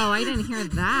that's Oh, I didn't hear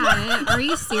that. Are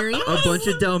you serious? a bunch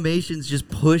of Dalmatians just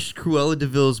pushed Cruella de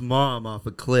Vil's mom off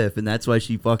a cliff, and that's why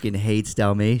she fucking hates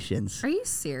Dalmatians. Are you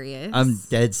serious? I'm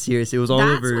dead serious. It was all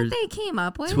That's over what they came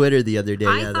up with? Twitter the other day.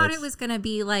 I thought it was going to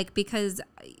be like, because,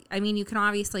 I mean, you can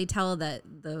obviously tell that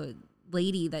the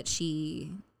lady that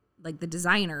she, like the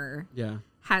designer, Yeah.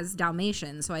 has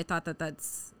Dalmatians. So I thought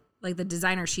that's, like the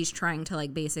designer, she's trying to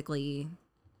like basically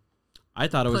I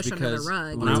thought it was push under the because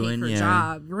rug when and I- take her yeah.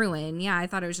 job. Ruin. Yeah, I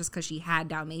thought it was just because she had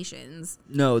Dalmatians.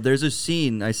 No, there's a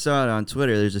scene. I saw it on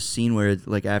Twitter. There's a scene where,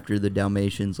 like, after the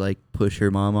Dalmatians, like, push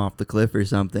her mom off the cliff or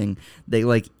something, they,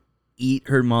 like, eat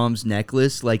her mom's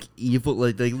necklace, like, evil,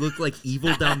 like, they look like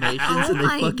evil Dalmatians, and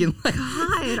they fucking, like...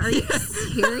 God, are you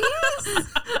serious?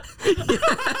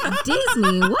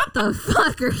 Disney, what the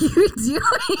fuck are you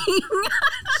doing?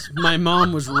 my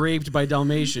mom was raped by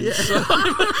Dalmatians. So.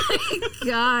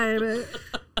 God.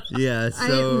 Yeah, I'm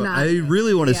so not- I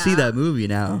really want to see yeah. that movie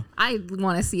now. I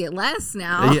want to see it less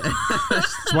now. Yeah.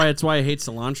 That's why I hate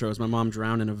cilantro. Is my mom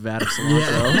drowned in a vat of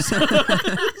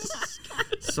cilantro.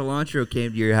 Cilantro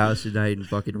came to your house tonight and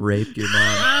fucking raped your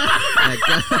mom.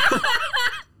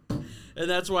 And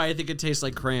that's why I think it tastes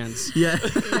like crayons. Yeah.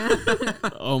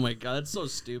 Oh my god, that's so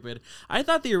stupid. I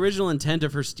thought the original intent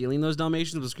of her stealing those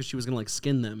Dalmatians was because she was gonna like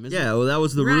skin them. Isn't Yeah, well, that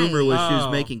was the Right. rumor, was she was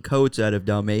Oh. making coats out of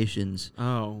Dalmatians. it?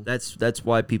 Oh, That's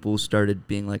why people started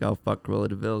being like, "Oh fuck, Cruella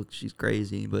de Vil, she's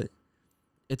crazy." But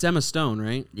it's Emma Stone,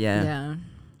 right? yeah, Yeah.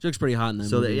 She looks pretty hot in that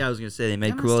so movie. I was gonna say they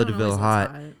made Emma Cruella Stone de Vil always looks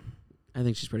hot. I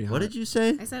think she's pretty hot. What did you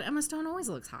say? I said Emma Stone always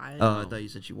looks hot. Oh, I thought you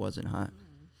said she wasn't hot.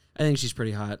 I think she's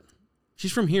pretty hot.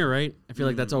 She's from here, right? I feel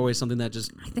like that's always something that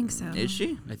just. I think so. Is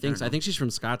she? I think so. I think she's from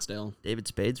Scottsdale. David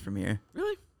Spade's from here.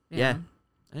 Really? Yeah.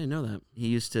 I didn't know that. He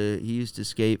used to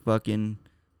skate fucking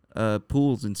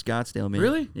pools in Scottsdale, man.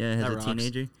 Really? Yeah, That as a rocks.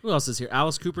 teenager. Who else is here?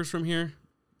 Alice Cooper's from here.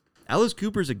 Alice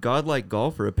Cooper's a godlike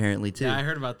golfer, apparently too. Yeah, I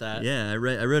heard about that. Yeah, I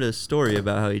read a story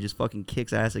about how he just fucking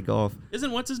kicks ass at golf.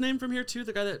 Isn't what's his name from here too?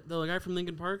 The guy from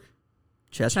Lincoln Park.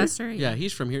 Chester. Chester? Yeah,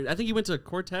 he's from here. I think he went to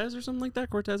Cortez or something like that.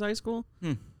 Cortez High School.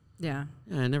 Yeah.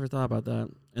 Yeah, I never thought about that.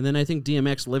 And then I think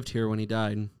DMX lived here when he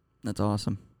died. That's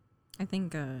awesome. I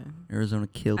think, Arizona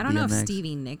killed I don't know DMX. if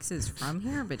Stevie Nicks is from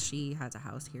here, but she has a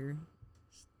house here.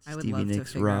 I would Stevie love Nicks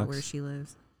to figure out rocks. where she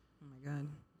lives. Oh my God.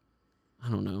 I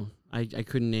don't know. I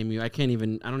couldn't name you. I don't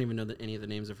even know any of the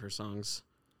names of her songs.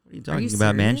 What are you Are talking you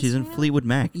about, man? serious She's in right now? Fleetwood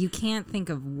Mac. You can't think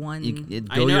of one.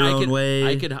 Go your own way.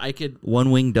 I could. One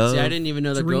Wing Dove. See, I didn't even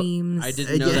know that. Dreams. I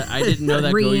didn't know that. I didn't know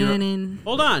that. Rhiannon.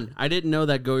 Hold on. I didn't know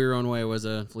that "Go Your Own Way" was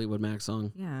a Fleetwood Mac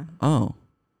song. Yeah. Oh,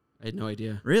 I had no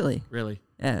idea. really? Really,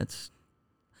 Yeah,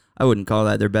 I wouldn't call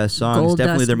that their best song. Gold It's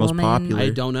definitely Dust their most Woman. popular. I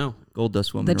don't know. Gold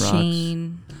Dust Woman The rocks.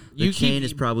 Chain. The Chain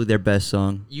is probably their best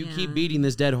song. You Yeah. keep beating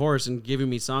this dead horse and giving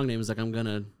me song names like I'm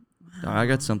gonna. I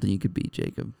got something you could beat,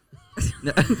 Jacob.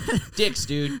 Dicks,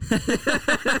 dude.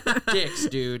 Dicks,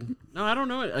 dude. No, I don't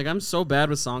know it. Like, I'm so bad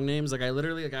with song names. Like, I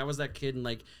literally, like, I was that kid and,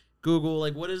 like, Google,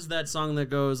 like, what is that song that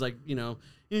goes, like, you know,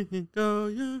 go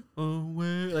your own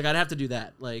way. Like, I'd have to do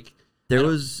that. Like, There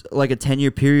was like a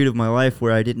 10-year period of my life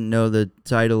where I didn't know the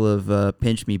title of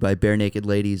Pinch Me by Bare Naked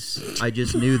Ladies. I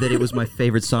just knew that it was my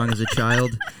favorite song as a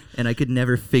child, and I could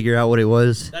never figure out what it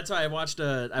was. that's why I watched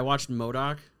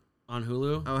MODOK on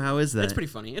Hulu. Oh, how is that? It's pretty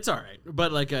funny. It's all right.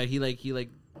 But, like, he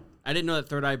I didn't know that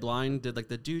Third Eye Blind did, like,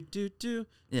 the do-do-do,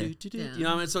 Yeah. do-do-do. Yeah. You know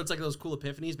what I mean? So it's, like, those cool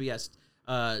epiphanies. But, yes,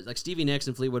 like, Stevie Nicks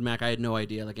and Fleetwood Mac, I had no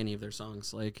idea, like, any of their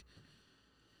songs. Like,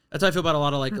 That's how I feel about a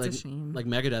lot of That's a shame. like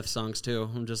Megadeth songs too.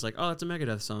 I'm just like, oh, that's a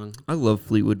Megadeth song. I love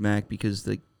Fleetwood Mac because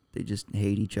they just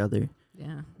hate each other.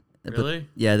 Yeah. But, Really?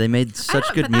 yeah, they made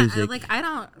such good music. I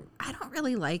don't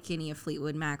really like any of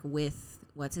Fleetwood Mac with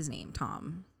what's his name,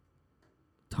 Tom.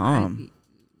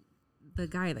 The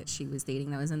guy that she was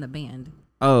dating that was in the band.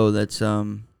 Oh, that's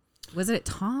Was it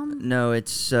Tom? No,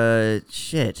 it's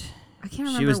shit. I can't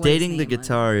remember. She was what his dating the name was.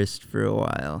 guitarist for a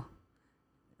while,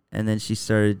 and then she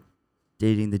started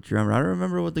dating the drummer. I don't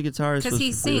remember what the guitarist was. Because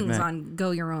he for Fleetwood sings Mac. on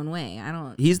 "Go Your Own Way." I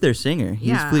don't. He's their singer.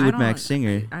 He's Fleetwood Mac's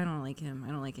singer. I don't like him.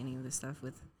 I don't like any of the stuff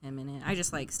with him in it. I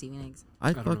just like Stevie Nicks.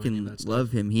 I don't know any of fucking that stuff.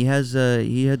 love him. He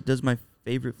does my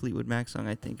favorite Fleetwood Mac song.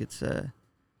 I think it's I'm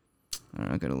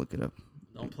not gonna look it up.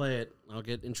 Don't play it. I'll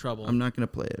get in trouble. I'm not gonna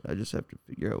play it. I just have to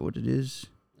figure out what it is.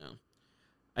 No.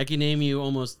 I can name you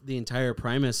almost the entire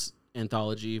Primus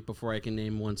anthology before I can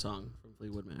name one song from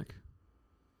Fleetwood Mac.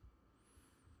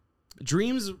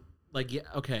 Dreams, like, yeah,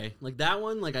 okay, like that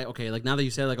one, like like now that you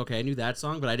said, like, okay, I knew that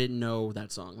song, but I didn't know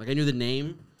that song. Like I knew the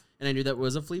name, and I knew that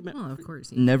was a Fleetwood Mac. Oh, of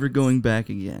course. Never Going Back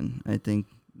Again. I think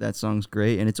that song's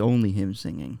great, and it's only him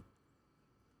singing.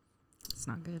 It's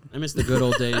not good. I miss the good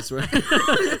old days where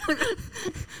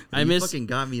You fucking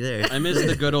got me there. I miss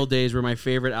the good old days where my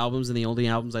favorite albums and the only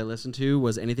albums I listened to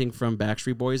was anything from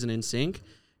Backstreet Boys and NSYNC,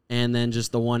 and then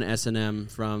just the one S&M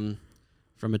from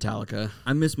Metallica.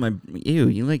 I miss my. Ew,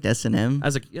 you liked S&M?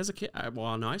 As a kid,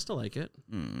 no, I still like it.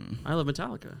 I love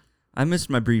Metallica. I missed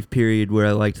my brief period where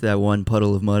I liked that one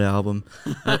Puddle of Mud album.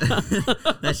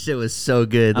 That shit was so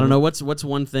good. I don't know what's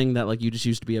one thing that like you just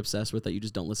used to be obsessed with that you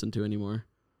just don't listen to anymore.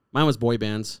 Mine was boy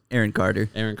bands. Aaron Carter.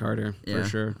 Aaron Carter, Yeah, for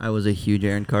sure. I was a huge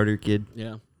Aaron Carter kid.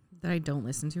 Yeah. That I don't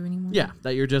listen to anymore. Yeah,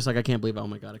 that you're just like, I can't believe, oh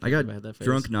my God, I got believe I had that phase.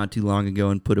 drunk not too long ago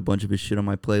and put a bunch of his shit on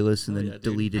my playlist and Oh, then yeah, dude.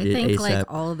 deleted I it think ASAP. like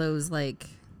all those like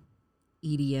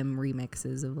EDM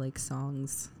remixes of like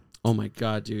songs, Oh my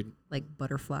God, dude. like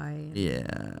Butterfly. And,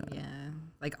 Yeah. Yeah.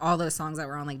 Like all those songs that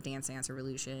were on like Dance Dance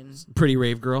Revolution. Pretty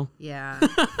Rave Girl. Yeah.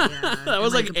 Yeah. That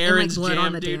was And, like Aaron's Blood jam,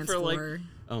 on the dude, dance for, like- floor.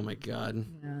 Oh my God.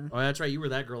 Yeah. Oh, that's right. You were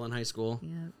that girl in high school. Yeah.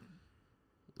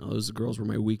 Oh, those girls were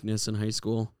my weakness in high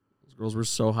school. Those girls were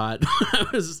so hot. I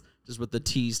was just with the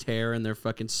teased hair and their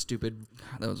fucking stupid.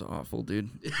 That was awful, dude.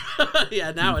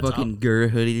 Yeah, now it's fucking all. Gurr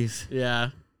hoodies. Yeah.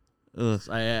 Ugh.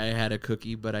 I had a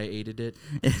cookie, but I ate it.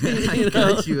 I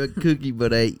got you a cookie,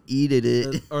 but I eated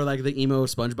it. Or like the emo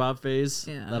SpongeBob phase.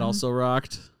 Yeah. That also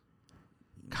rocked.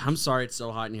 I'm sorry it's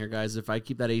so hot in here, guys. If I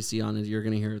keep that AC on, you're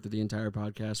going to hear it through the entire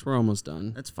podcast. We're almost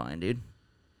done. That's fine, dude.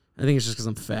 I think it's just because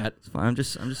I'm fat. It's fine. I'm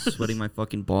just sweating my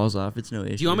fucking balls off. It's no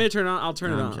issue. Do you want me to turn it on? I'll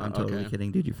turn No, it on. I'm totally Okay.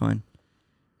 kidding, dude. You're fine.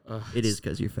 Ugh, It is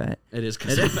because you're fat. It is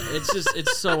because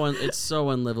it's so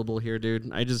unlivable here, dude.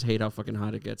 I just hate how fucking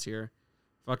hot it gets here.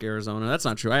 Fuck Arizona. That's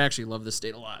not true. I actually love this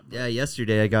state a lot. Yeah,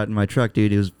 yesterday I got in my truck,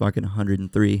 dude. It was fucking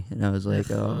 103, and I was like,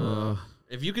 oh.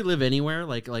 If you could live anywhere,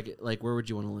 like where would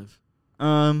you want to live?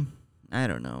 I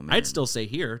don't know, man. I'd still say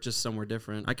here, just somewhere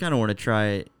different. I kind of want to try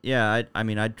it. Yeah, I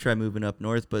mean, I'd try moving up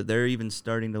north, but they're even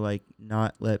starting to like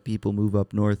not let people move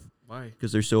up north Why?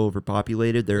 because they're so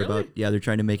overpopulated. They're Really? they're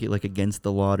trying to make it like against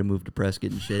the law to move to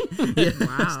Prescott and shit. Yeah.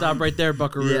 Wow. Stop right there,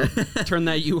 Buckaroo. Yeah. Turn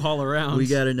that U-Haul around. We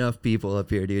got enough people up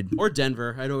here, dude. Or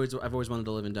Denver. I've always wanted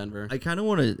to live in Denver. I kind of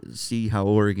want to see how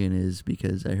Oregon is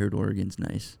because I heard Oregon's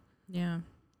nice. Yeah.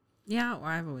 Yeah. Well,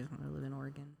 I've always wanted to live in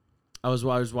Oregon. I was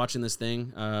watching this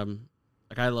thing.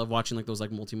 Like I love watching like those like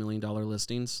multi-million-dollar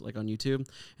listings like on YouTube.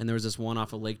 And there was this one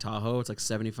off of Lake Tahoe. It's like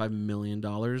 $75 million.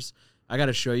 I got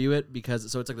to show you it because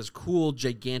it's like this cool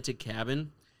gigantic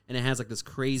cabin, and it has like this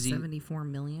crazy 74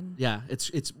 million. Yeah, it's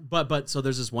but so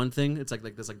there's this one thing. It's like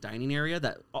this like dining area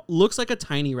that looks like a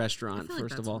tiny I restaurant. feel like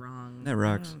First that's of all, wrong. That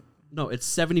rocks. no, it's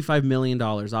 $75 million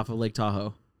off of Lake Tahoe.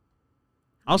 How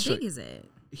I'll show big you. is it?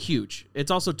 Huge.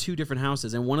 It's also 2 different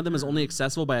houses, and one of them is only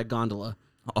accessible by a gondola.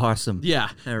 Awesome. Yeah,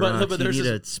 That but rocks. there's you need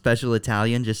this. a special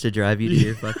Italian just to drive you to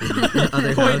your fucking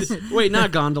other house. Wait,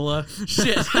 not gondola.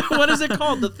 Shit. What is it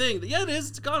called? The thing. Yeah, it is.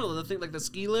 It's gondola. The thing, like the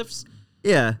ski lifts.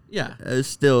 Yeah. Yeah.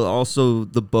 Still, also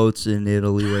the boats in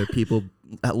Italy where people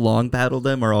long paddle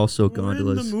them are also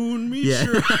gondolas. When the moon meets Yeah.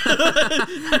 your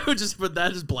I would just put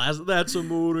that, just blast. That's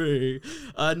amore.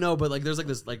 No, but like there's like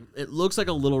this, like it looks like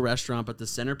a little restaurant, but the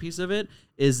centerpiece of it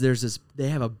is there's this. They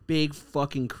have a big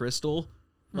fucking crystal,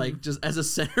 like just as a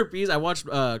centerpiece. I watched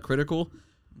Critical.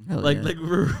 Hell yeah.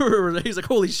 Like he's like,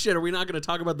 holy shit, are we not going to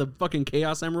talk about the fucking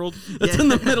Chaos Emerald that's in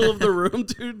the middle of the room,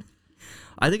 dude?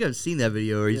 I think I've seen that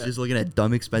video where he's just looking at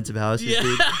dumb expensive houses,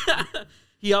 dude.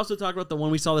 He also talked about the one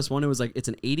we saw. This one, it was like it's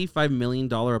an $85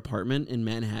 million apartment in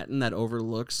Manhattan that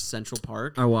overlooks Central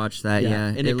Park. I watched that. Yeah,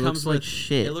 and it comes looks like with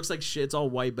shit. It looks like shit. It's all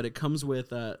white, but it comes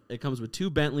with 2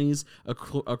 Bentleys, a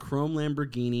chrome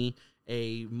Lamborghini,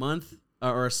 a month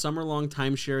or a summer-long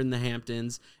timeshare in the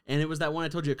Hamptons, and it was that one I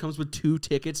told you. It comes with 2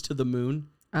 tickets to the moon.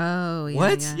 Oh, yeah.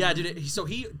 What? Yeah, dude. So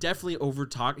he definitely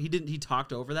overtalked. He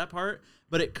talked over that part,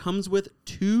 but it comes with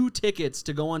 2 tickets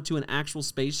to go onto an actual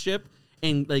spaceship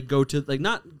and like go to like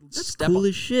not That's step cool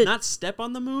as shit. not step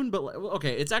on the moon, but like,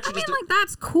 okay, it's I actually mean, just. like,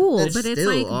 that's cool, That's but it's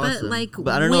still like, awesome.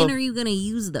 But I don't when know are you going to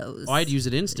use those? I'd use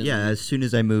it instantly. Yeah, as soon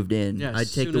as I moved in, Yeah, I'd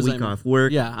as take soon the as week I'm- off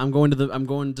work. Yeah, I'm going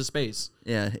to space.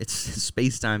 Yeah, it's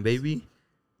space time, baby.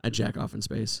 I jack off in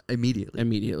space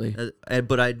Immediately.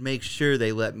 But I'd make sure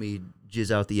they let me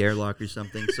jizz out the airlock or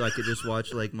something so I could just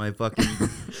watch like my fucking.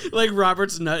 Like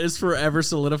Robert's nut is forever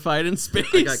solidified in space.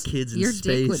 I got kids in Your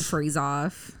space. dick would freeze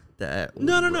off. That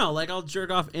No. Like I'll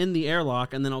jerk off in the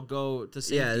airlock and then I'll go to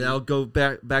safety. Yeah, I'll go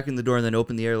back in the door and then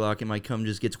open the airlock and my cum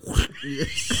just gets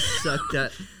sucked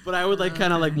out. But I would like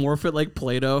kind of like morph it like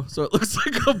Play-Doh, so it looks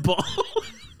like a ball.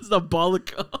 It's a ball of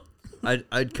cum.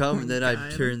 I'd come and then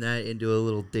I'd turn that into a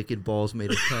little dick and balls made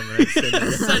of cum and I'd send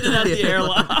it, Send it out the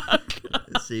airlock.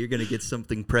 So you're gonna get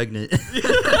something pregnant.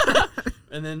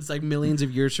 And then it's like millions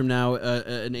of years from now,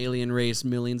 an alien race,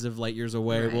 millions of light years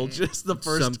away, will Right. just the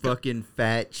first. Some fucking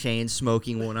fat chain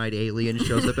smoking one-eyed alien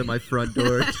shows up at my front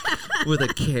door with a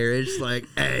carriage like,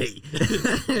 hey,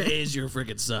 is your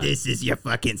freaking son. this is your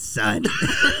fucking son.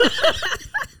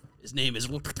 His name is.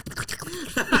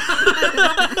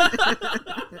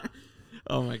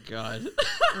 Oh my god.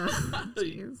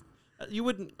 You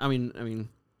wouldn't. I mean,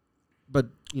 but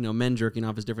you know, men jerking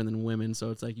off is different than women,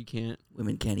 so it's like you can't.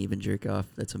 Women can't even jerk off.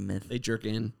 That's a myth. They jerk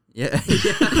in. Yeah.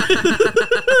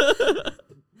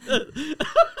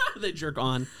 They jerk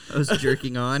on. I was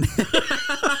jerking on.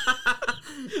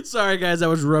 Sorry, guys, I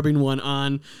was rubbing one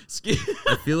on.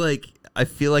 I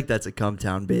feel like that's a cum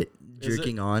town bit. Is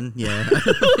Jerking on. Yeah.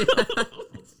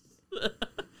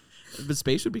 But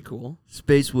space would be cool.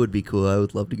 Space would be cool. I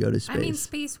would love to go to space. I mean,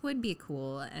 space would be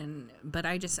cool, but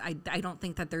I don't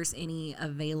think that there's any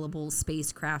available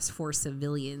spacecrafts for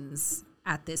civilians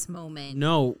at this moment.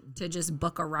 No. To just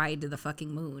book a ride to the fucking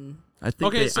moon. I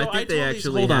think Okay, they, so I think I they told these-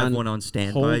 actually hold have on. one on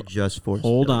standby just for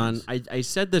Hold on. civilians. I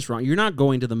said this wrong. You're not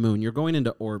going to the moon. You're going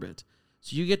into orbit.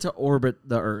 So you get to orbit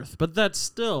the Earth. But that's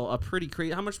still a pretty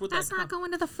crazy. How much would That's that not cost?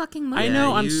 going to the fucking moon. I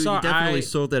know, I'm you sorry, definitely I-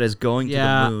 sold that as going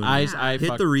Yeah, to the moon. I Hit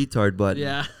fuck- the retard button.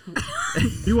 Yeah.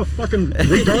 You a fucking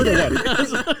retard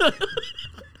or what?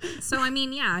 So I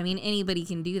mean, anybody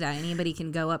can do that. Anybody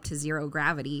can go up to zero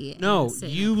gravity. And No, sit in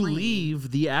a you plane.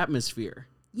 leave the atmosphere.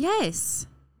 Yes.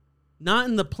 Not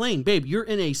in the plane, babe. You're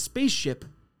in a spaceship.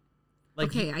 Like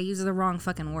Okay, I used the wrong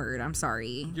fucking word. I'm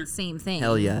sorry. Same thing.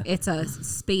 Hell yeah. It's a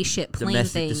spaceship plane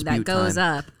Domestic thing that dispute goes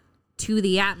time. up to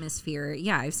the atmosphere.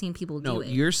 Yeah, I've seen people do No, it.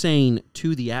 you're saying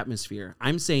to the atmosphere.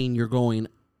 I'm saying you're going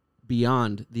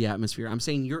beyond the atmosphere. I'm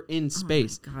saying you're in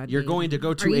space. God, you're dude. going to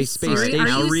go Are to you a space serious? station. Are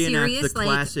I'll you reenact the serious? Like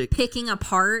classic- picking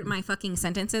apart my fucking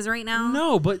sentences right now?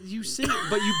 No, but you see,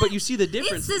 but you see the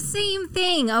difference. It's the same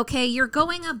thing. Okay, you're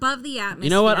going above the atmosphere. You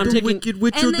know what? I'm The taking. Wicked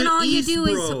Witch And of then the all you East, do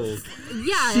bro. is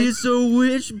yeah. She's a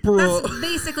witch, bro. That's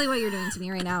basically what you're doing to me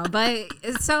right now. But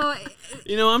so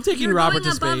You know, I'm taking you're Robert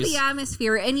going to above space. the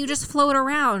atmosphere and you just float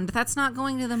around. That's not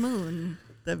going to the moon.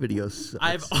 That video sucks.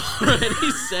 I've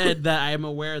already said that I am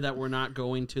aware that we're not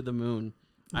going to the moon.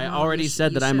 I No, already you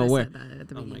said you that I'm should've aware. said that at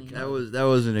the Oh my beginning. God. That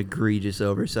was an egregious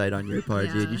oversight on your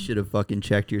part, dude. Yeah. You should have fucking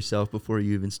checked yourself before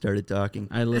you even started talking.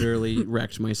 I literally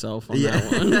wrecked myself on Yeah.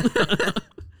 that one.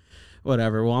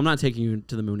 Whatever. Well, I'm not taking you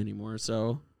to the moon anymore.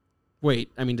 So,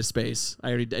 wait. I mean to space.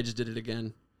 I just did it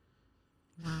again.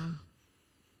 Wow.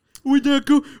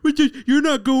 You're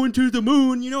not going to the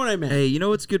moon. You know what I meant. Hey, you know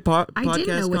what's good podcast I didn't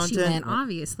know what content? you meant,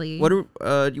 obviously. What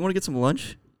are, do you want to get some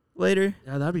lunch later?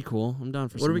 Yeah, that'd be cool. I'm down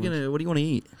for. What are we some lunch. gonna? What do you want to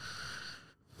eat?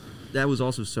 That was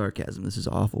also sarcasm. This is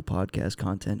awful podcast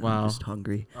content. Wow. I'm just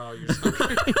hungry. Oh, you're so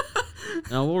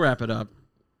No, we'll wrap it up.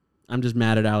 I'm just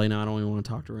mad at Allie now. I don't even want to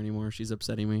talk to her anymore. She's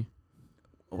upsetting me.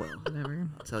 Well, Whatever.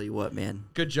 I'll tell you what, man.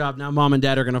 Good job. Now Mom and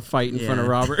Dad are gonna fight in front of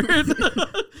Yeah. Robert.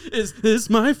 Is this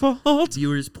my fault?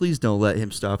 Viewers, please don't let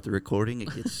him stop the recording.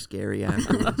 It gets scary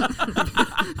afterwards.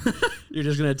 You're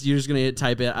just gonna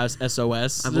type it as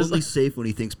SOS. I'm Just only like- safe when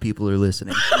he thinks people are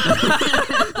listening.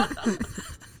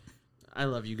 I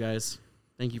love you guys.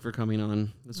 Thank you for coming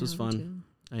on. This was Yeah, fun.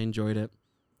 I enjoyed it.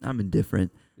 I'm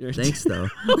indifferent. You're Thanks, though.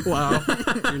 Wow.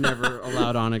 You're never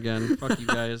allowed on again. Fuck you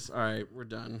guys. All right, we're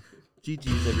done.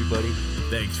 GG's, everybody.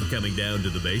 Thanks for coming down to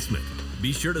the basement.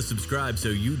 Be sure to subscribe so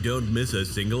you don't miss a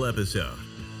single episode.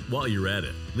 While you're at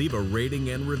it, leave a rating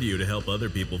and review to help other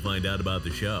people find out about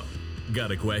the show.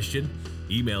 Got a question?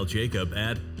 Email Jacob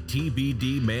at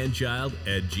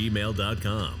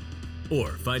tbdmanchild@gmail.com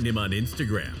or find him on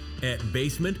Instagram at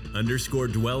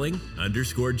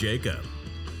basement_dwelling_Jacob,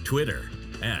 Twitter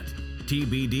at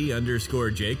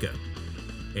TBD_Jacob,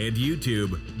 and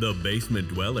YouTube, The Basement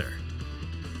Dweller.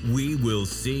 We will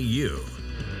see you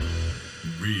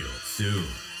real soon.